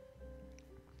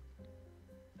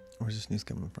 Where's this news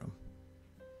coming from?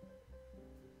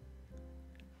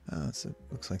 So it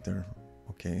looks like they're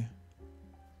okay.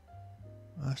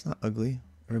 It's not ugly.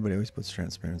 Everybody always puts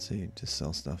transparency to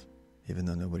sell stuff, even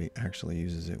though nobody actually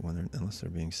uses it unless they're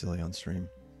being silly on stream.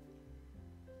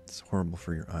 It's horrible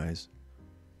for your eyes.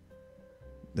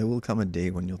 There will come a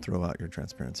day when you'll throw out your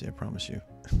transparency, I promise you,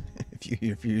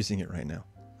 if you're using it right now.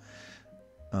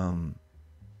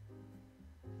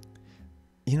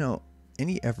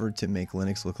 Any effort to make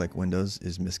Linux look like Windows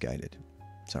is misguided.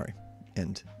 Sorry.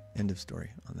 End of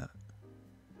story on that.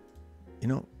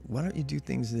 Why don't you do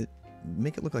things that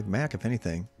make it look like Mac, if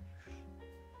anything?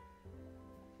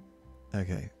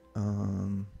 Okay.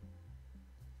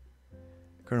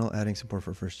 Kernel adding support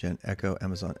for first gen Echo,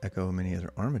 Amazon Echo, and many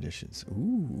other ARM editions.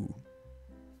 Ooh.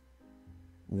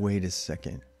 Wait a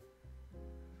second.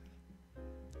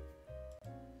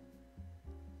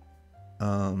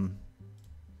 $1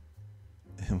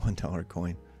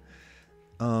 coin.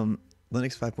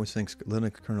 Linux 5.6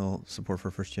 Linux kernel support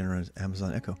for first generation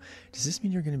Amazon Echo. Does this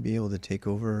mean you're going to be able to take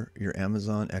over your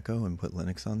Amazon Echo and put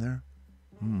Linux on there?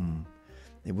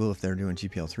 It will if they're doing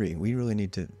GPL3. We really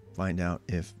need to find out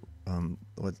if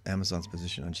what Amazon's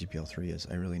position on GPL3 is.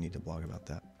 I really need to blog about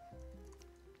that.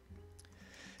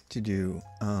 To do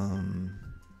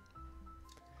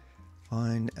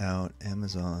find out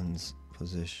Amazon's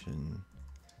position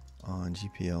on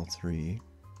GPL3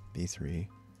 v3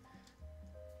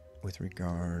 with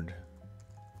regard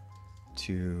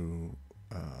to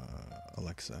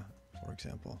Alexa, for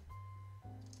example.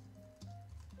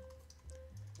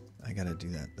 I gotta do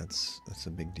that. That's a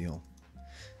big deal.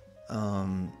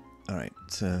 All right.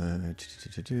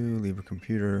 Libre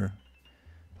Computer,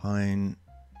 Pine,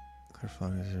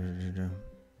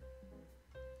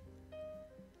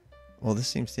 Well, this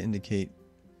seems to indicate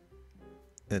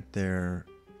that they're,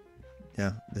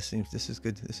 yeah, this is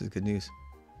good. This is good news.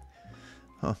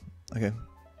 Huh. Okay.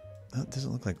 Oh, it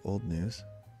doesn't look like old news.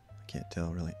 I can't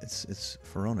tell really. It's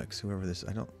Phoronix, whoever this.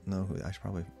 I don't know who. I should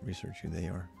probably research who they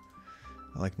are.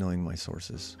 I like knowing my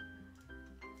sources.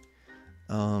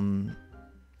 Networking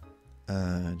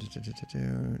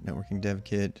dev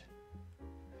kit.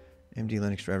 AMD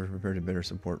Linux driver prepared to better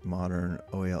support modern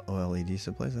OLED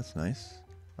displays. That's nice.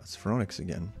 That's Phoronix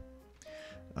again.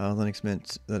 Linux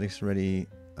Mint, Linux ready,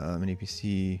 mini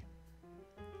PC.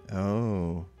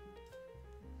 Oh.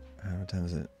 What time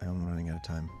is it? I'm running out of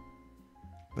time.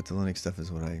 But the Linux stuff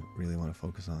is what I really want to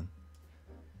focus on.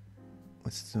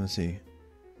 Let's see.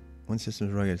 One system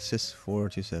is rugged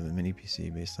SYS427 mini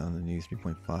PC based on the new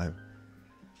 3.5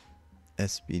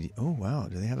 SBD. Oh wow,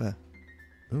 do they have a...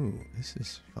 Ooh, this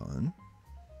is fun.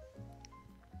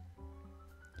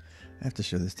 I have to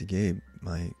show this to Gabe,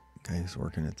 my guy who's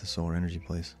working at the solar energy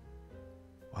place.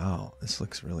 Wow, this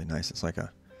looks really nice. It's like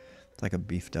a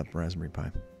beefed up Raspberry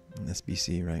Pi. An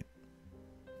SBC, right?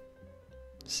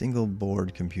 Single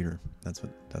board computer. That's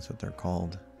what they're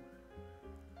called.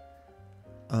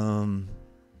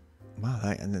 Wow,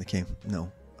 okay, no.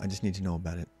 I just need to know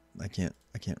about it. I can't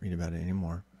read about it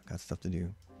anymore. I got stuff to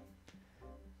do.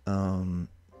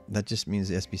 That just means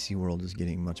the SBC world is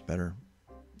getting much better.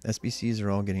 SBCs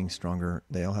are all getting stronger.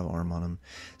 They all have ARM on them.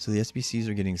 So the SBCs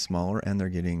are getting smaller and they're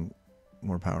getting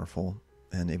more powerful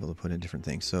and able to put in different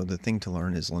things. So the thing to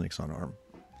learn is Linux on ARM.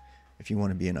 If you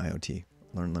want to be an IoT,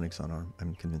 learn Linux on ARM.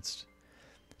 I'm convinced.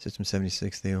 System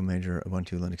 76, Theo Major,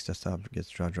 Ubuntu Linux desktop gets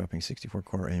jaw-dropping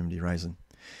 64-core AMD Ryzen.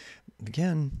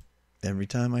 Again, every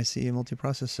time I see a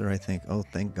multiprocessor, I think, oh,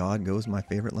 thank God, goes my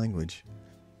favorite language.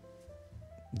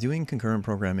 Doing concurrent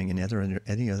programming in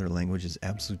any other language is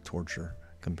absolute torture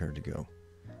compared to Go.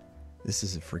 This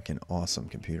is a freaking awesome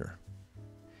computer.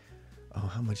 Oh,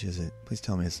 how much is it? Please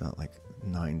tell me it's not like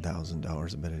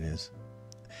 $9,000. I bet it is.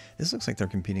 This looks like they're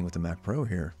competing with the Mac Pro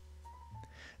here.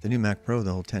 The new Mac Pro,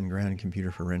 the whole 10 grand computer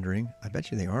for rendering. I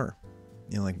bet you they are.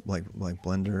 You know, like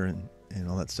Blender and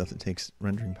all that stuff that takes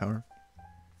rendering power.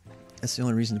 That's the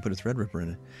only reason to put a Threadripper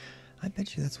in it. I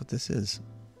bet you that's what this is.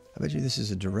 I bet you this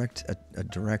is a direct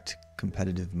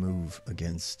competitive move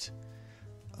against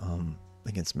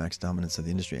Mac's dominance of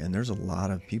the industry. And there's a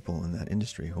lot of people in that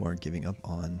industry who are giving up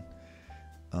on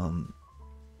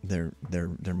they're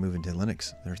moving to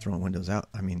Linux. They're throwing Windows out.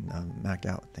 I mean Mac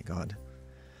out, thank God.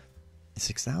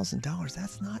 $6,000.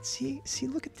 That's not see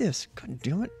look at this. God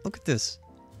damn it. Look at this.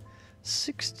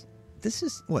 This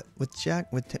is what with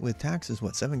taxes,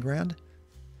 what, 7 grand?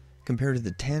 Compared to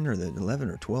the 10 or the 11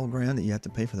 or 12 grand that you have to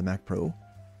pay for the Mac Pro.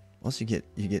 Once you get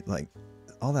like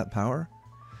all that power.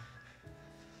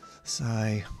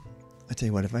 Sigh. I tell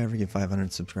you what, if I ever get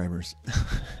 500 subscribers,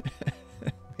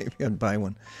 maybe I'd buy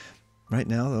one. Right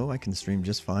now, though, I can stream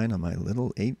just fine on my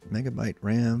little 8 megabyte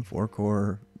RAM,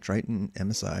 4-core Triton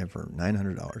MSI for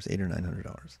 $900, $800 or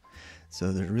 $900.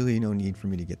 So there's really no need for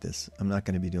me to get this. I'm not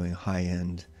going to be doing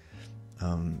high-end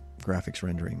graphics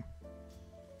rendering.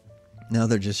 Now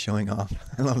they're just showing off.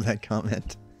 I love that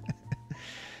comment.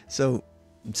 So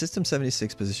System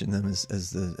 76 positioned them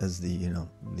as the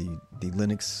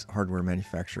Linux hardware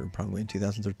manufacturer probably in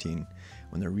 2013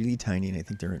 when they're really tiny, and I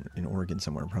think they're in Oregon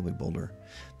somewhere, probably Boulder.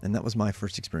 And that was my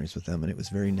first experience with them, and it was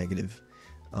very negative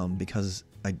because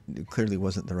it clearly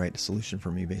wasn't the right solution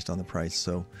for me based on the price.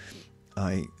 So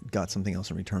I got something else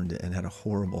and returned it and had a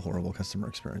horrible customer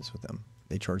experience with them.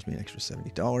 They charged me an extra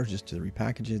 $70 just to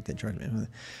repackage it. They charged me. I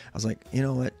was like, you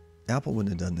know what? Apple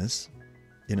wouldn't have done this.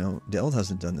 You know, Dell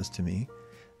hasn't done this to me.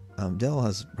 Dell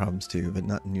has problems too, but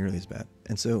not nearly as bad.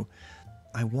 And so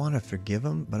I want to forgive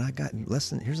them, but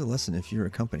here's a lesson if you're a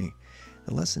company.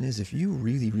 The lesson is if you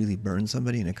really burn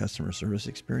somebody in a customer service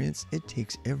experience, it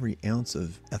takes every ounce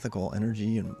of ethical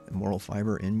energy and moral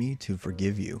fiber in me to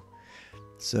forgive you.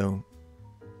 So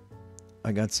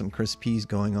I got some crispies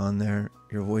going on there.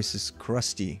 Your voice is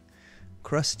crusty.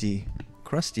 Crusty.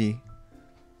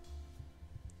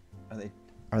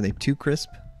 Are they too crisp?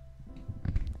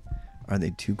 Are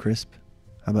they too crisp?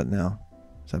 How about now?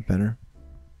 Is that better?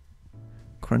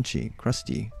 Crunchy,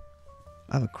 crusty.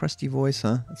 I have a crusty voice,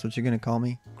 huh? That's what you're gonna call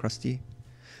me? Crusty?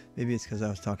 Maybe it's because I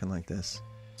was talking like this.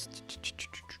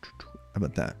 How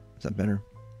about that? Is that better?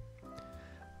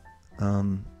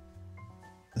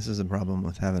 This is a problem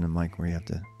with having a mic where you have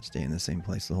to stay in the same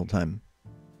place the whole time.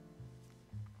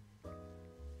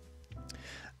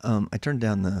 I turned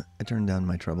down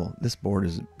my treble. This board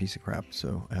is a piece of crap,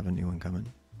 so I have a new one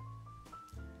coming.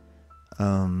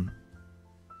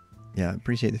 Yeah,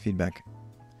 appreciate the feedback.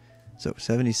 So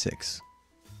 76.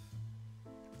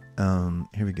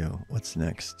 Here we go. What's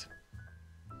next?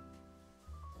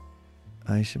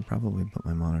 I should probably put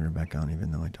my monitor back on,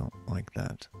 even though I don't like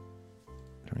that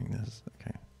during this.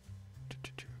 Okay.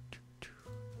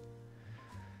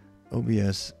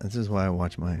 OBS. This is why I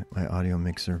watch my audio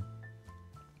mixer.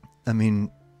 I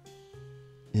mean,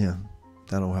 yeah,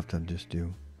 that'll have to just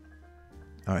do.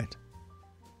 All right.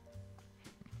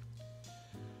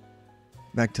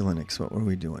 Back to Linux. What were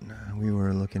we doing? We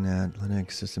were looking at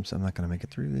Linux systems. I'm not going to make it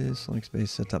through this.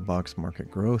 Linux-based set-top box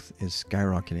market growth is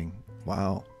skyrocketing.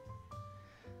 Wow.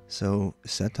 So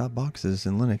set-top boxes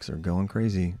in Linux are going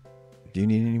crazy. Do you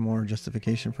need any more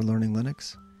justification for learning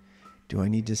Linux? Do I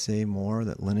need to say more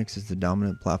that Linux is the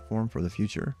dominant platform for the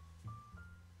future?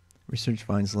 Research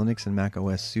finds Linux and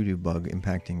macOS sudo bug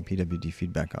impacting PWD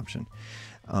feedback option.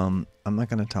 I'm not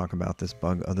going to talk about this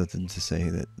bug other than to say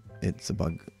that it's a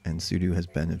bug and sudo has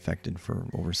been infected for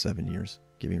over 7 years,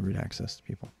 giving root access to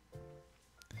people.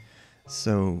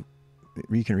 So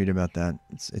you can read about that.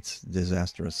 It's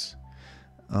disastrous.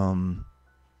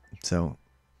 So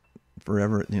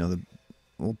forever,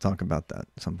 we'll talk about that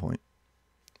at some point.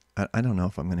 I don't know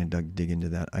if I'm going to dig into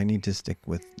that. I need to stick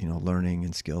with, learning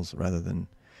and skills rather than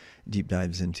deep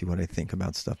dives into what I think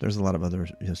about stuff. There's a lot of other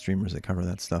streamers that cover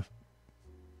that stuff.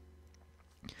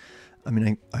 I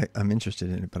mean, I'm interested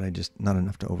in it, but I just not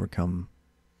enough to overcome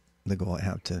the goal I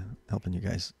have to helping you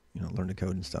guys, learn to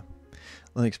code and stuff.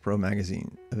 Linux Pro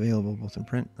Magazine, available both in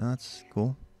print. Oh, that's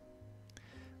cool.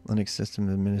 Linux System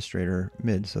Administrator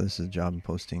mid. So this is a job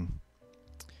posting.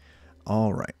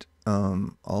 All right.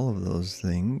 All of those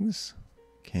things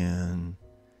can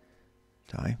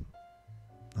die.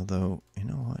 Although, you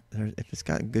know what? If it's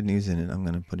got good news in it, I'm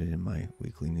going to put it in my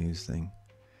weekly news thing.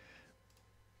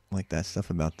 Like that stuff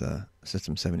about the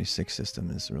System 76 system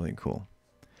is really cool.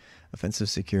 Offensive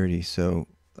security. So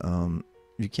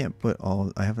you can't put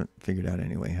all... I haven't figured out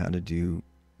anyway how to do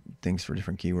things for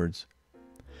different keywords.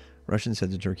 Russians head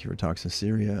to Turkey for talks in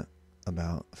Syria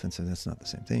about offensive. That's not the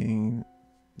same thing.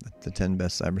 The 10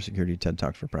 best cybersecurity TED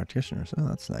Talks for practitioners. Oh,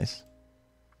 that's nice.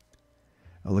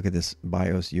 Oh, look at this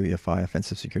BIOS UEFI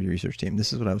offensive security research team.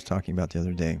 This is what I was talking about the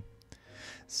other day.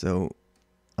 So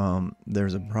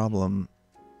there's a problem.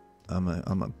 I'm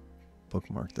a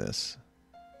bookmark this.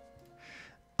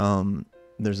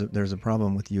 There's a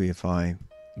problem with UEFI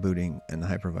booting and the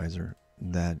hypervisor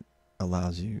that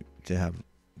allows you to have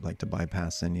to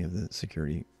bypass any of the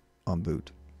security on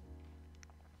boot.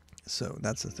 So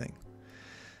that's the thing.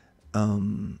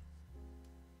 I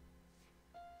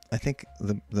think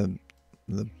the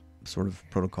sort of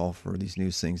protocol for these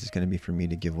news things is going to be for me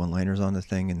to give one-liners on the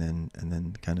thing and then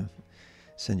kind of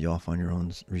send you off on your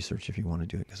own research if you want to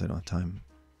do it, because I don't have time.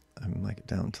 I'm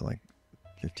down to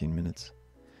 15 minutes.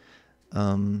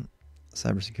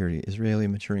 Cybersecurity. Israeli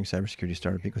maturing cybersecurity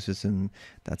startup ecosystem.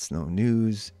 That's no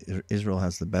news. Israel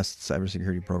has the best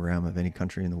cybersecurity program of any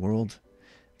country in the world,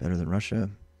 better than Russia.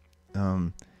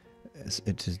 To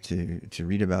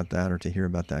read about that or to hear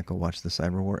about that, go watch the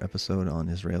Cyber War episode on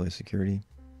Israeli security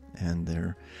and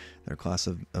their class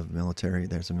of military.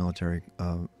 There's a military,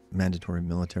 mandatory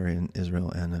military in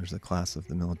Israel, and there's a class of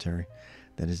the military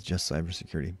that is just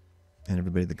cybersecurity. And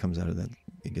everybody that comes out of that,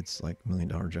 it gets $1 million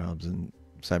jobs and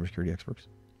cybersecurity experts.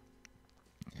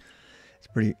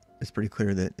 It's pretty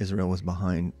clear that Israel was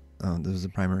behind. This was the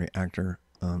primary actor.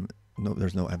 No,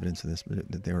 there's no evidence of this,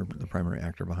 but that they were the primary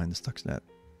actor behind the Stuxnet.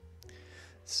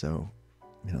 So,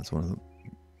 it's one of the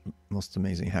most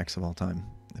amazing hacks of all time.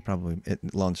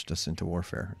 It launched us into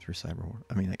warfare through cyber war.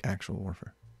 I mean, actual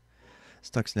warfare.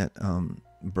 Stuxnet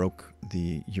broke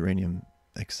the uranium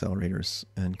accelerators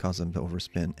and caused them to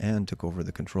overspin and took over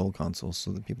the control console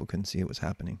so that people couldn't see it was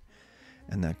happening,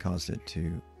 and that caused it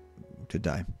to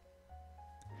die.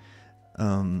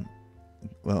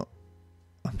 Well,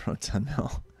 I'm Proton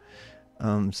Mel.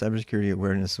 Cybersecurity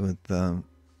awareness with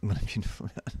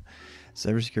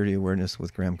cybersecurity awareness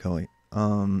with Graham Kelly.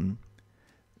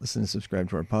 Listen and subscribe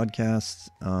to our podcast.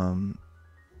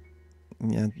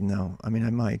 Yeah, no. I mean,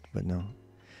 I might, but no.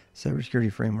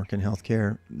 Cybersecurity framework in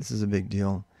healthcare. This is a big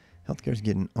deal. Healthcare is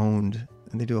getting owned,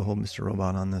 and they do a whole Mr.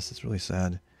 Robot on this. It's really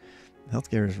sad.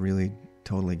 Healthcare is really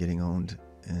totally getting owned,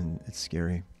 and it's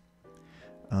scary.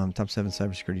 Top 7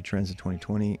 cybersecurity trends of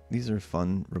 2020. These are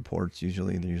fun reports. They're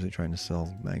usually trying to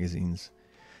sell magazines,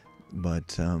 but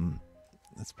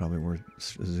that's probably worth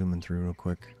zooming through real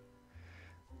quick.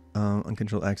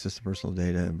 Uncontrolled access to personal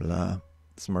data, blah.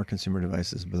 Smart consumer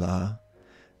devices, blah.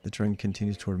 The trend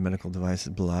continues toward medical devices,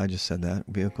 blah. I just said that.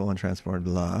 Vehicle and transport,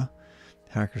 blah.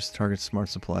 Hackers target smart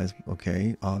supplies,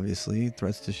 okay, obviously.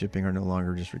 Threats to shipping are no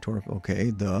longer just rhetorical, okay,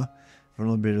 duh.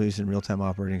 Vulnerabilities in real-time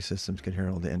operating systems could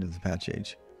herald the end of the patch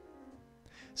age.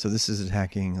 So this is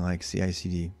attacking like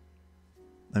CI/CD.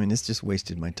 I mean, this just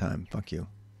wasted my time. Fuck you.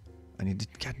 I need to.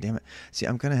 God damn it. See,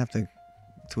 I'm gonna have to.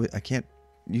 I can't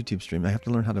YouTube stream. I have to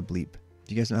learn how to bleep.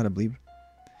 Do you guys know how to bleep?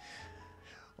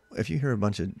 If you hear a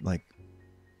bunch of like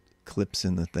clips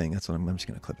in the thing, that's what I'm just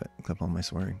gonna clip it. Clip all my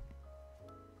swearing.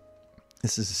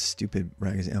 This is a stupid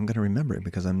magazine. I'm gonna remember it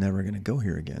because I'm never gonna go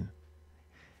here again.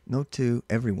 Note to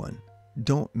everyone: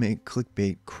 don't make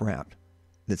clickbait crap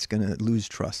that's gonna lose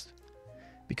trust.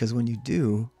 Because when you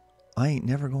do, I ain't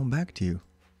never going back to you.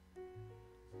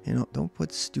 You know, don't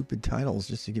put stupid titles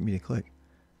just to get me to click.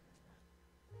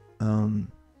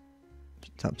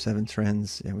 Top 7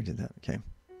 trends. Yeah, we did that. Okay.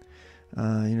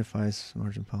 Unifies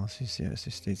margin policies. Yes,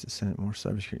 it states the Senate more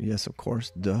cybersecurity. Yes, of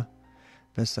course. Duh.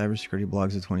 Best cybersecurity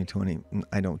blogs of 2020.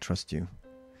 I don't trust you.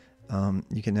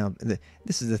 You can now.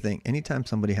 This is the thing. Anytime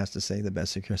somebody has to say the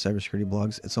best cybersecurity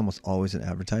blogs, it's almost always an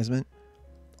advertisement.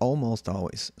 Almost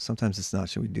always. Sometimes it's not.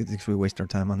 Should we do this? Should we waste our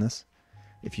time on this?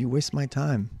 If you waste my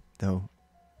time, though.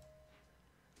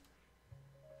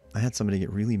 I had somebody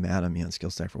get really mad at me on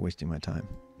SkillStack for wasting my time.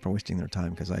 For wasting their time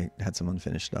because I had some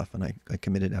unfinished stuff. And I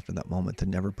committed after that moment to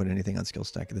never put anything on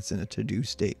SkillStack that's in a to-do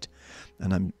state.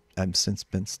 And I've since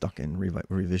been stuck in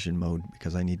revision mode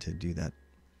because I need to do that.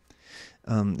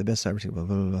 The best cybersecurity, blah,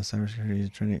 blah, blah,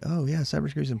 cybersecurity training. Oh, yeah,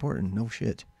 cybersecurity is important. No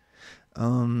shit.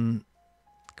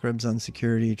 Krebs on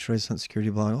security, Choice on security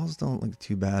blog. Those don't look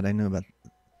too bad. I know about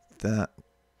that.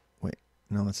 Wait,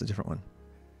 no, that's a different one.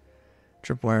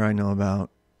 Tripwire I know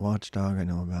about. Watchdog I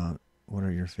know about. What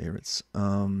are your favorites?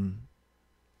 Oh,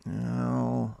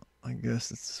 I guess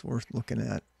it's worth looking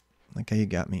at. Okay, you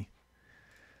got me.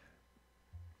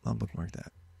 I'll bookmark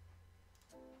that.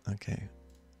 Okay.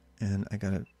 And I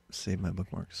gotta save my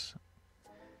bookmarks.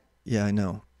 Yeah, I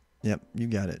know. Yep, you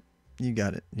got it. You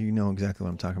got it. You know exactly what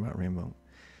I'm talking about, Rainbow.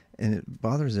 And it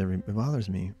bothers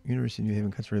me. University of New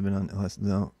Haven cuts ribbon on LS.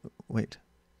 No, wait.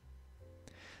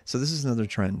 So this is another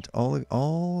trend. All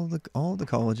the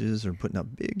colleges are putting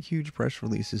out big, huge press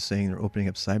releases saying they're opening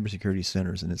up cybersecurity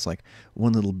centers, and it's like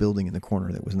one little building in the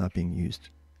corner that was not being used.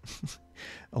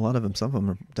 A lot of them, some of them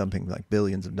are dumping like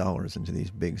billions of dollars into these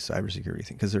big cybersecurity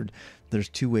things because there's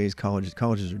two ways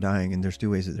colleges are dying, and there's two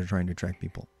ways that they're trying to attract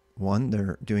people. One,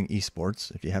 they're doing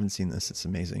esports. If you haven't seen this, it's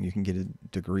amazing. You can get a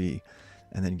degree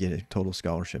and then get a total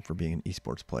scholarship for being an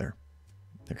esports player.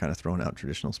 They're kind of throwing out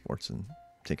traditional sports and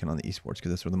taking on the esports because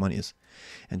that's where the money is.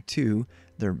 And two,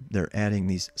 they're adding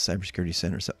these cybersecurity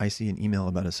centers. So I see an email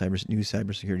about a new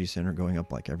cybersecurity center going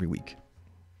up like every week.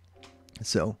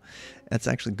 So that's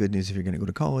actually good news if you're going to go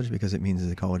to college because it means that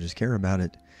the colleges care about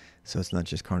it. So it's not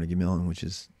just Carnegie Mellon, which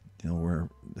is, where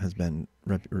has been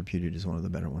reputed as one of the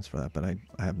better ones for that. But I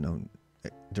have no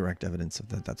direct evidence of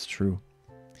that's true.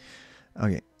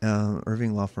 Okay,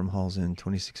 Irving Law Firm hauls in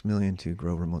 $26 million to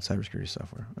grow remote cybersecurity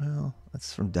software. Well,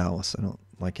 that's from Dallas. I don't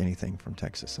like anything from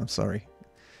Texas. I'm sorry,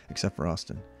 except for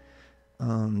Austin.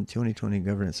 2020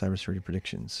 government cybersecurity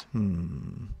predictions.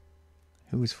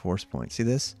 Who is Forcepoint? See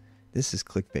this? This is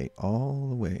clickbait all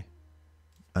the way,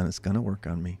 and it's gonna work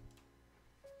on me.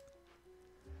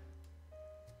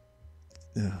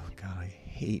 Oh God, I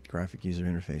hate graphic user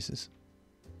interfaces.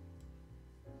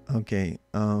 Okay,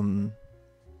 you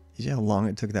see how long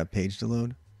it took that page to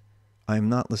load? I am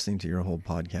not listening to your whole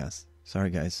podcast. Sorry,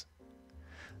 guys.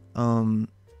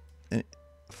 Forcepoint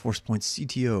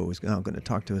CTO is now going to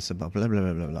talk to us about blah, blah,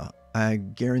 blah, blah, blah. I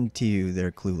guarantee you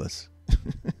they're clueless.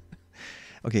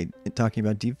 Okay, talking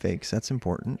about deepfakes, that's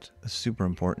important. That's super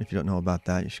important. If you don't know about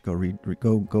that, you should go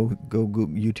go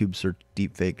YouTube search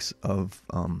deepfakes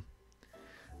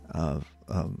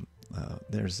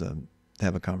they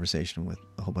have a conversation with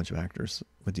a whole bunch of actors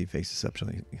with deepfakes. It's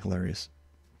exceptionally hilarious.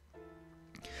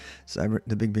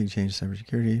 The big change in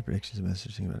cybersecurity, predictions of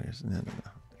messaging about it. No.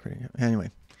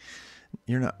 Anyway,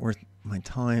 you're not worth my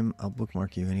time. I'll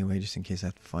bookmark you anyway, just in case I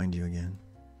have to find you again.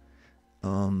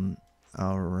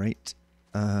 All right.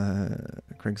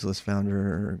 Craigslist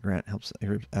founder Grant helps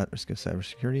at risk of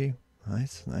cybersecurity.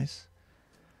 Nice.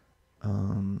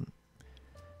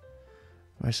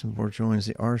 Bryson Board joins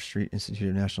the R Street Institute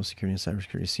of National Security and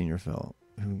Cybersecurity Senior Fellow.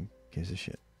 Who gives a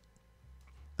shit?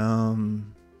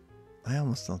 I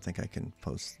almost don't think I can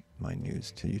post my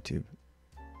news to YouTube.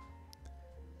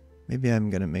 Maybe I'm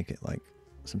gonna make it like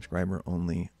subscriber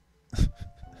only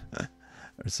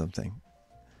or something.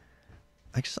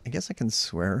 I guess I can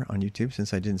swear on YouTube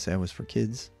since I didn't say I was for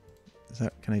kids.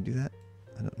 Can I do that?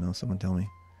 I don't know. Someone tell me.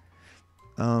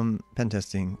 Pen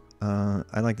testing.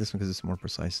 I like this one because it's more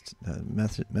precise.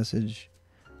 Message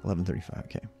 1135.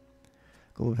 Okay.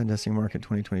 Global pen testing market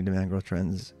 2020 demand growth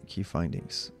trends. Key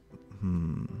findings.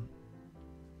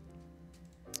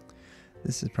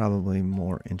 This is probably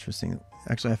more interesting.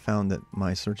 Actually, I found that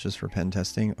my searches for pen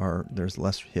testing there's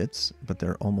less hits, but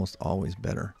they're almost always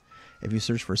better. If you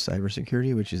search for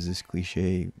cybersecurity, which is this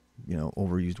cliche,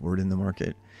 overused word in the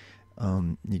market,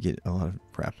 you get a lot of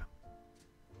crap.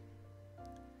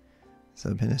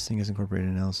 So pen testing is incorporated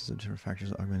analysis of different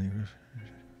factors augmenting.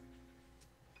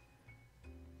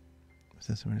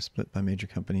 This one is split by major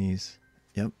companies.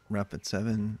 Yep, Rapid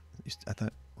 7. I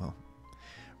thought, well,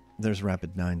 there's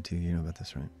Rapid 9 too. You know about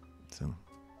this, right? So,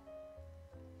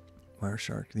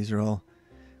 Wireshark. These are all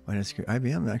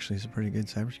IBM actually is a pretty good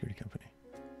cybersecurity company.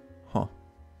 Huh.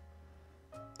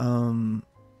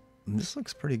 This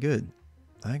looks pretty good.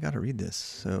 I gotta read this,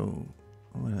 so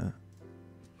I'm gonna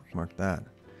bookmark that.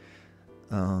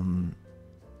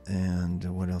 And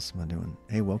what else am I doing?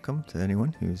 Hey, welcome to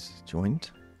anyone who's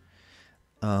joined.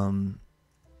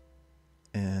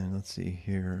 And let's see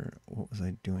here. What was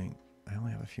I doing? I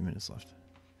only have a few minutes left.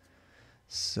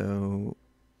 So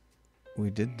we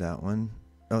did that one.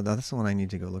 Oh, that's the one I need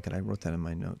to go look at. I wrote that in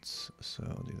my notes, so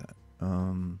I'll do that.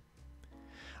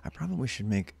 I probably should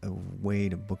make a way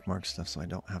to bookmark stuff so I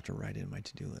don't have to write it in my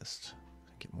to-do list.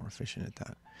 Get more efficient at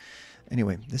that.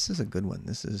 Anyway, this is a good one.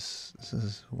 This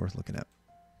is worth looking at.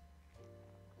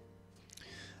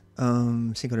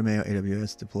 Cinco de Mayo,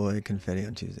 AWS deploy Confetti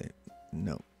on Tuesday.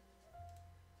 No.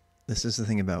 This is the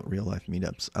thing about real life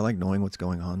meetups. I like knowing what's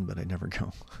going on, but I never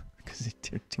go because it's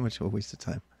too much of a waste of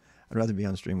time. I'd rather be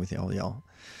on stream with y'all.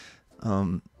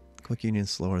 Quick Union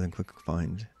is slower than Quick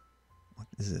Find. What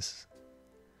is this?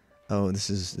 Oh, this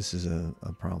is a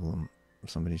problem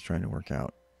somebody's trying to work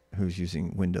out who's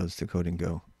using Windows to code in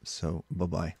Go. So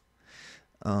bye-bye.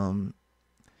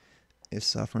 If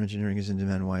software engineering is in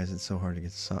demand, why is it so hard to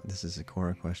get this is a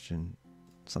Quora question.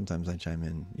 Sometimes I chime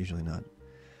in, usually not.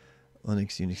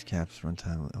 Linux, Unix caps,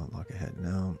 runtime, lock ahead.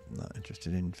 No, not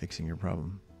interested in fixing your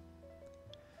problem.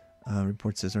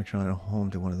 Report says North Carolina home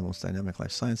to one of the most dynamic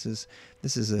life sciences.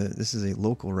 This is a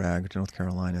local rag to North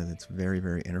Carolina that's very,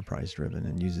 very enterprise driven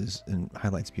and uses and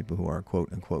highlights people who are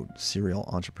quote unquote serial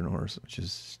entrepreneurs, which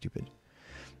is stupid.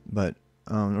 But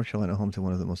North Carolina home to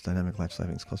one of the most dynamic life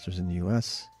science clusters in the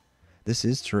U.S. This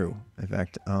is true. In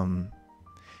fact,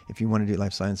 if you want to do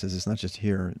life sciences, it's not just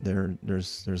here.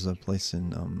 There's a place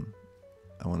in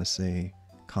I want to say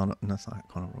that's not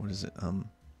Conover. What is it? I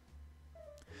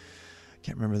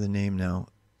can't remember the name now.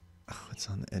 Oh, it's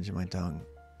on the edge of my tongue.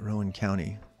 Rowan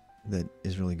County, that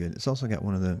is really good. It's also got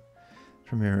one of the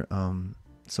premier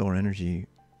solar energy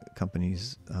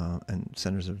companies and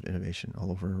centers of innovation all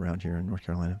over around here in North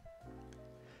Carolina.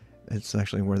 It's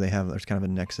actually where there's kind of a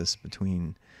nexus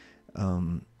between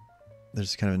solar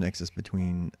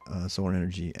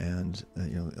energy and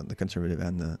the conservative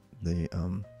and the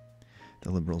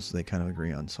liberals. They kind of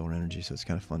agree on solar energy, so it's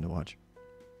kind of fun to watch.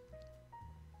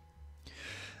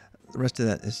 The rest of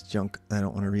that is junk I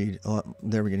don't want to read.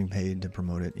 They were getting paid to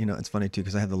promote it. It's funny too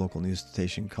because I have the local news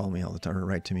station call me all the time or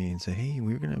write to me and say, "Hey,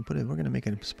 we're gonna make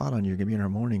a spot on you. You're gonna be on our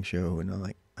morning show." And I'm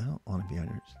like, I don't want to be on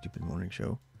your stupid morning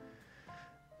show.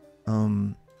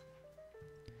 In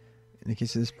the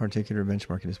case of this particular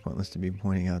benchmark, it is pointless to be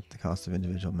pointing out the cost of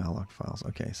individual malloc files.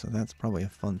 Okay, so that's probably a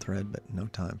fun thread, but no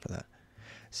time for that.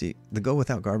 See, the go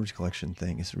without garbage collection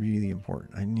thing is really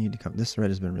important. I need to come. This thread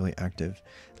has been really active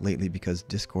lately because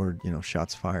Discord,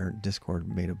 shots fired. Discord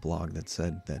made a blog that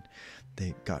said that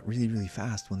they got really, really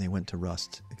fast when they went to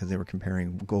Rust because they were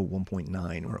comparing Go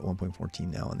 1.9 or at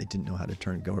 1.14 now, and they didn't know how to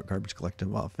turn garbage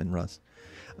collective off in Rust.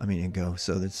 In Go.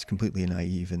 So that's completely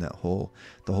naive, and the whole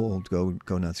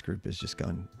Go Nuts group has just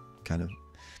gone kind of,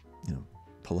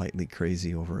 politely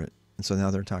crazy over it. And so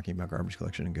now they're talking about garbage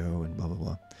collection and Go and blah, blah,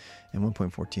 blah. And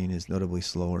 1.14 is notably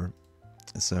slower.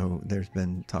 So there's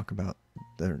been talk about,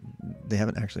 they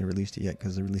haven't actually released it yet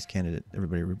because the release candidate,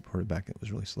 everybody reported back it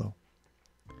was really slow.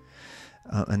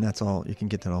 And that's all, you can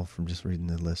get that all from just reading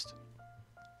the list.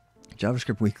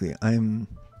 JavaScript Weekly. I'm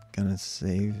going to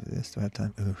save this. Do I have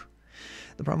time? Ooh.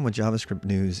 The problem with JavaScript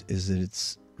news is that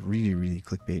it's really, really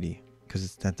clickbaity because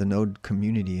it's that the Node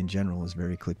community in general is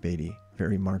very clickbaity,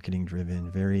 very marketing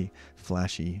driven, very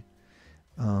flashy.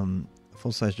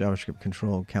 Full-size JavaScript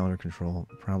control, calendar control,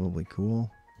 probably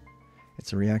cool.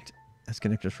 It's has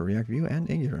connectors for React Vue and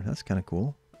Angular. That's kind of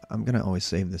cool. I'm going to always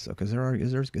save this though because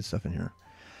there's good stuff in here.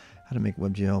 How to make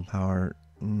WebGL power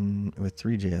with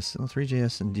 3JS. Well,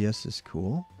 3JS and DS is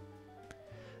cool.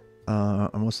 Our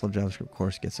Most Loved JavaScript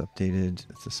course gets updated.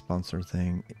 It's a sponsor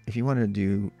thing. If you want to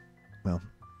do, well,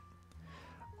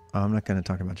 I'm not going to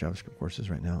talk about JavaScript courses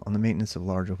right now. On the maintenance of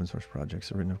large open source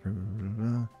projects,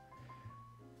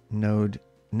 Node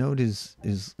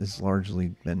is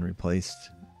largely been replaced.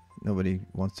 Nobody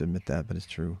wants to admit that, but it's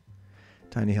true.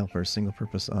 Tiny helper, single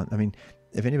purpose on. I mean,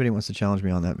 if anybody wants to challenge me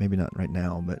on that, maybe not right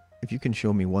now, but if you can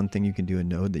show me one thing you can do in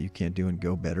Node that you can't do in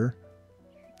Go better,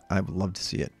 I would love to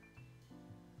see it.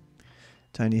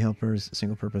 Tiny helpers,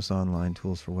 single purpose online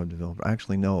tools for web developer. I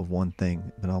actually know of one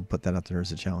thing, but I'll put that out there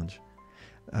as a challenge.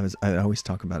 I always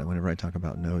talk about it whenever I talk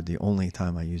about Node. The only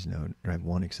time I use Node, I have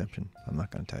one exception. I'm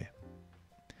not going to tell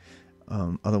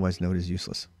you. Otherwise, Node is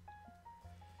useless.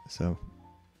 So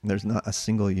there's not a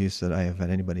single use that I have had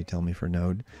anybody tell me for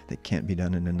Node that can't be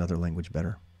done in another language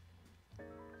better.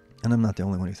 And I'm not the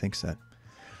only one who thinks that.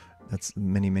 That's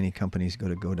many companies. Go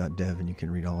to go.dev and you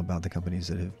can read all about the companies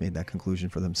that have made that conclusion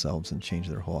for themselves and changed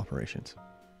their whole operations.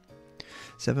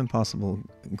 7 possible,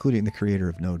 including the creator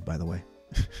of Node, by the way,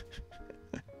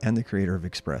 and the creator of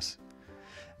Express.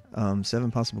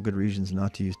 7 possible good reasons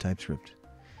not to use TypeScript.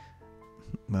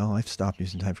 Well, I've stopped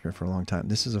using TypeScript for a long time.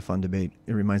 This is a fun debate.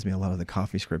 It reminds me a lot of the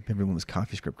CoffeeScript. Everyone was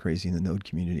CoffeeScript crazy in the Node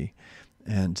community,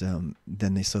 and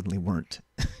then they suddenly weren't.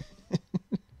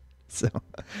 So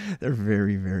they're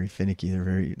very finicky.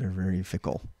 They're very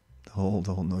fickle. The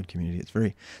whole Node community. It's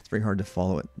very hard to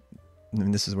follow it. I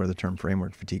mean, this is where the term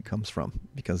framework fatigue comes from,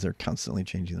 because they're constantly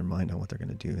changing their mind on what they're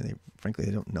going to do. And frankly,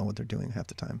 they don't know what they're doing half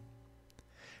the time.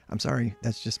 I'm sorry.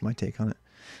 That's just my take on it.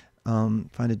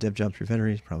 Find a dev job through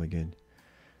Fedora is probably good.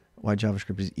 Why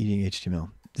JavaScript is eating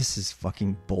HTML. This is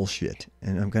fucking bullshit.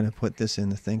 And I'm going to put this in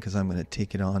the thing because I'm going to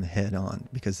take it on head on,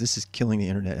 because this is killing the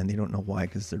internet and they don't know why,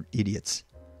 because they're idiots.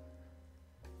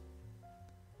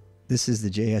 This is the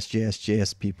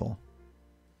JS people.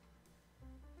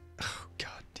 Oh,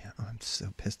 God damn. I'm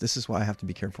so pissed. This is why I have to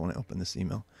be careful when I open this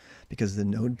email, because the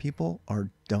Node people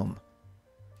are dumb.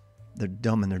 They're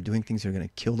dumb and they're doing things that are going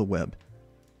to kill the web.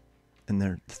 And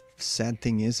the sad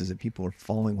thing is that people are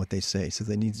following what they say. So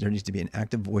there needs to be an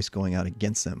active voice going out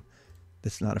against them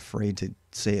that's not afraid to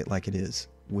say it like it is,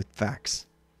 with facts.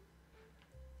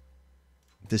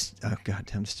 Oh God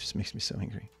damn, this just makes me so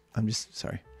angry. I'm just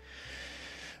sorry.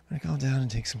 I'm going to calm down and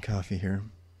take some coffee here.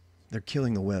 They're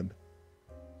killing the web.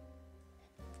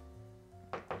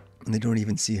 And they don't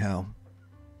even see how.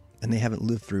 And they haven't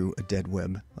lived through a dead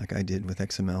web like I did with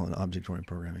XML and object-oriented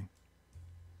programming.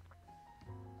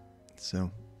 So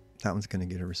that one's going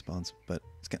to get a response. But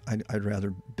I'd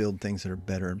rather build things that are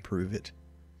better and prove it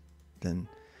than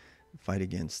fight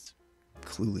against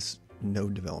clueless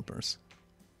Node developers.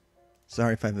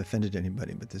 Sorry if I've offended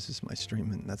anybody, but this is my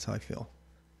stream and that's how I feel.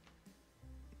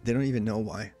 They don't even know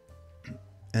why.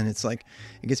 And it's like,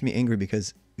 it gets me angry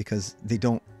because they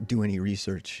don't do any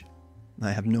research.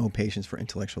 I have no patience for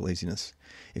intellectual laziness.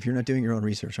 If you're not doing your own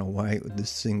research on why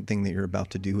this thing that you're about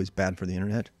to do is bad for the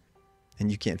internet, and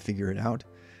you can't figure it out,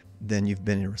 then you've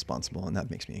been irresponsible, and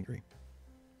that makes me angry.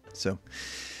 So,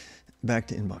 back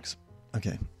to inbox.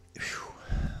 Okay. Whew.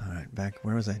 All right, back.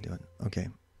 Where was I doing? Okay.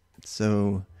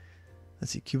 So,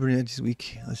 let's see. Kubernetes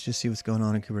week. Let's just see what's going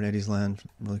on in Kubernetes land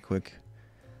really quick.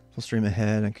 Full stream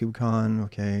ahead on KubeCon.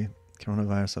 Okay.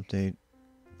 Coronavirus update.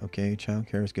 Okay.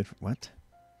 Childcare is good for what?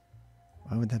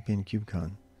 Why would that be in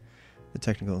KubeCon? The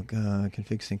technical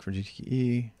config sync for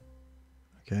GTE.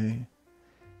 Okay.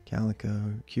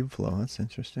 Calico Kubeflow. That's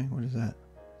interesting. What is that?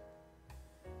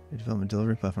 The development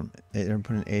delivery platform. They're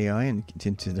putting AI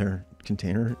into their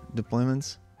container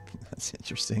deployments. That's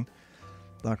interesting.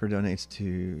 Docker donates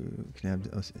to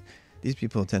Knab. These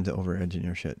people tend to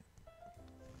over-engineer shit.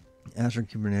 Azure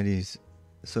Kubernetes.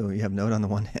 So you have Node on the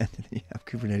one hand, and then you have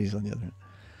Kubernetes on the other.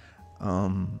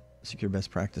 Secure best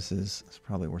practices. It's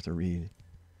probably worth a read.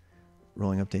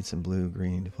 Rolling updates in blue,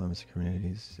 green, deployments of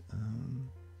Kubernetes.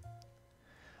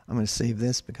 I'm going to save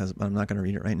this but I'm not going to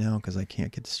read it right now because I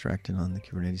can't get distracted on the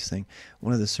Kubernetes thing.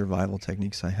 One of the survival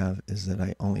techniques I have is that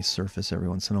I only surface every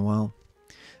once in a while.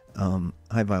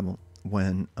 Hi, Bible.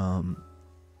 When I'm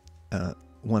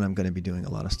going to be doing a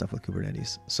lot of stuff with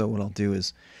Kubernetes. So what I'll do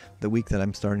is the week that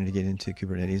I'm starting to get into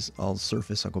Kubernetes,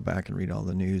 I'll go back and read all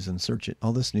the news and search it.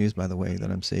 All this news, by the way,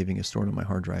 that I'm saving is stored on my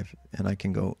hard drive, and I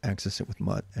can go access it with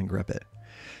Mutt and grep it.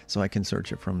 So I can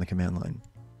search it from the command line.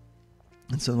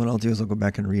 And so what I'll do is I'll go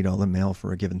back and read all the mail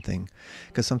for a given thing.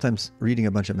 Because sometimes reading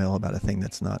a bunch of mail about a thing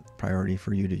that's not priority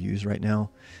for you to use right now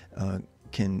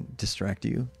can distract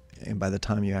you. And by the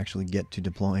time you actually get to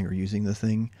deploying or using the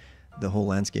thing, the whole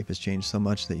landscape has changed so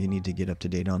much that you need to get up to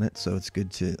date on it. So it's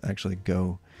good to actually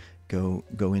go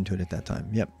into it at that time.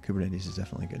 Yep, Kubernetes is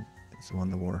definitely good. It's won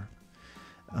the war.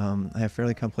 I have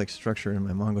fairly complex structure in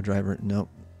my Mongo driver. Nope,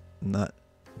 I'm not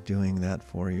doing that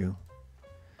for you.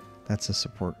 That's a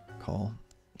support call.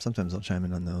 Sometimes I'll chime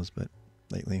in on those, but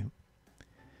lately.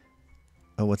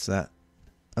 Oh, what's that?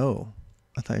 Oh,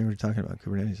 I thought you were talking about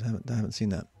Kubernetes. I haven't seen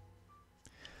that.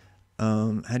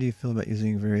 How do you feel about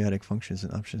using variadic functions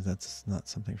and options? That's not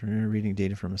something for me. Reading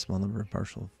data from a small number of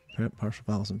partial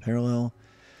files in parallel.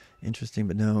 Interesting,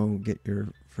 but no. Get your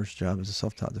first job as a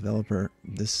self-taught developer.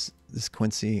 This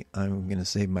Quincy, I'm going to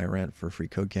save my rant for Free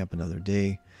Code Camp another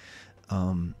day.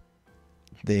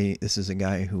 This is a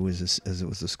guy who was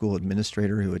a school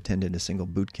administrator who attended a single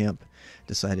boot camp,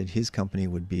 decided his company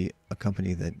would be a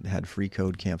company that had free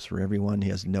code camps for everyone. He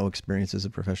has no experience as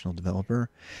a professional developer,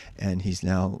 and he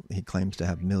claims to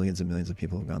have millions and millions of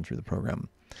people who have gone through the program.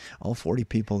 All 40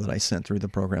 people that I sent through the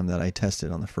program that I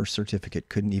tested on the first certificate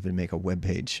couldn't even make a web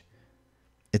page.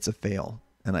 It's a fail,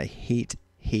 and I hate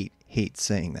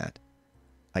saying that.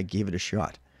 I gave it a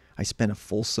shot. I spent a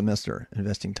full semester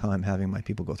investing time having my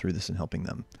people go through this and helping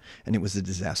them. And it was a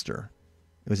disaster.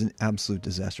 It was an absolute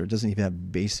disaster. It doesn't even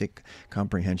have basic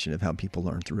comprehension of how people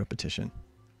learn through repetition.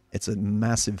 It's a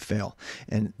massive fail.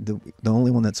 And the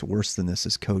only one that's worse than this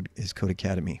is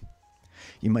Codecademy.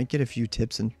 You might get a few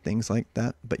tips and things like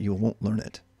that, but you won't learn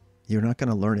it. You're not going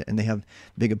to learn it. And they have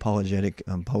big apologetic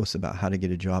posts about how to get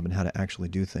a job and how to actually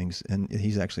do things. And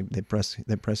they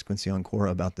press Quincy on Quora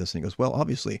about this. And he goes, well,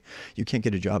 obviously you can't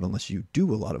get a job unless you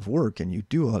do a lot of work and you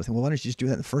do a lot of things. Well, why don't you just do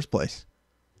that in the first place?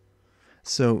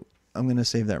 So I'm going to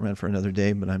save that rant for another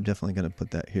day, but I'm definitely going to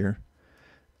put that here.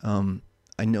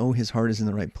 I know his heart is in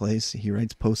the right place. He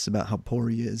writes posts about how poor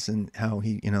he is and how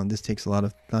this takes a lot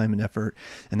of time and effort.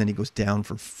 And then he goes down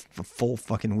for a full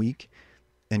fucking week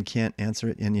and can't answer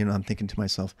it. And, I'm thinking to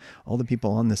myself, all the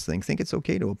people on this thing think it's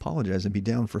okay to apologize and be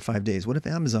down for 5 days. What if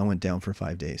Amazon went down for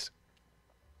 5 days?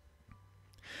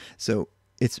 So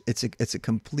it's a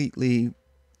completely,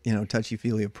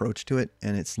 touchy-feely approach to it,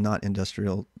 and it's not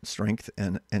industrial strength.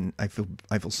 And I feel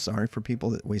sorry for people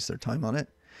that waste their time on it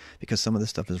because some of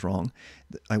this stuff is wrong.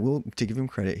 To give him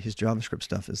credit, his JavaScript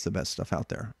stuff is the best stuff out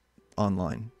there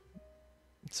online.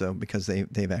 So because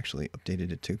they've actually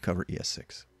updated it to cover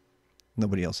ES6.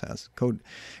 Nobody else has.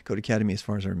 Codecademy, as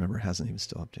far as I remember, hasn't even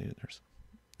still updated theirs.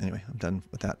 Anyway, I'm done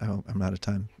with that. I'm out of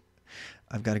time.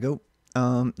 I've got to go.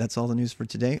 That's all the news for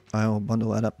today. I'll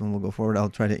bundle that up and we'll go forward. I'll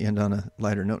try to end on a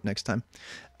lighter note next time.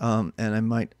 And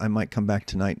I might come back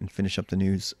tonight and finish up the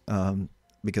news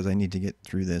because I need to get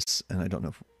through this, and I don't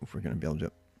know if we're going to be able to do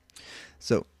it.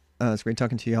 So it's great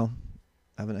talking to y'all.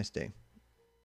 Have a nice day.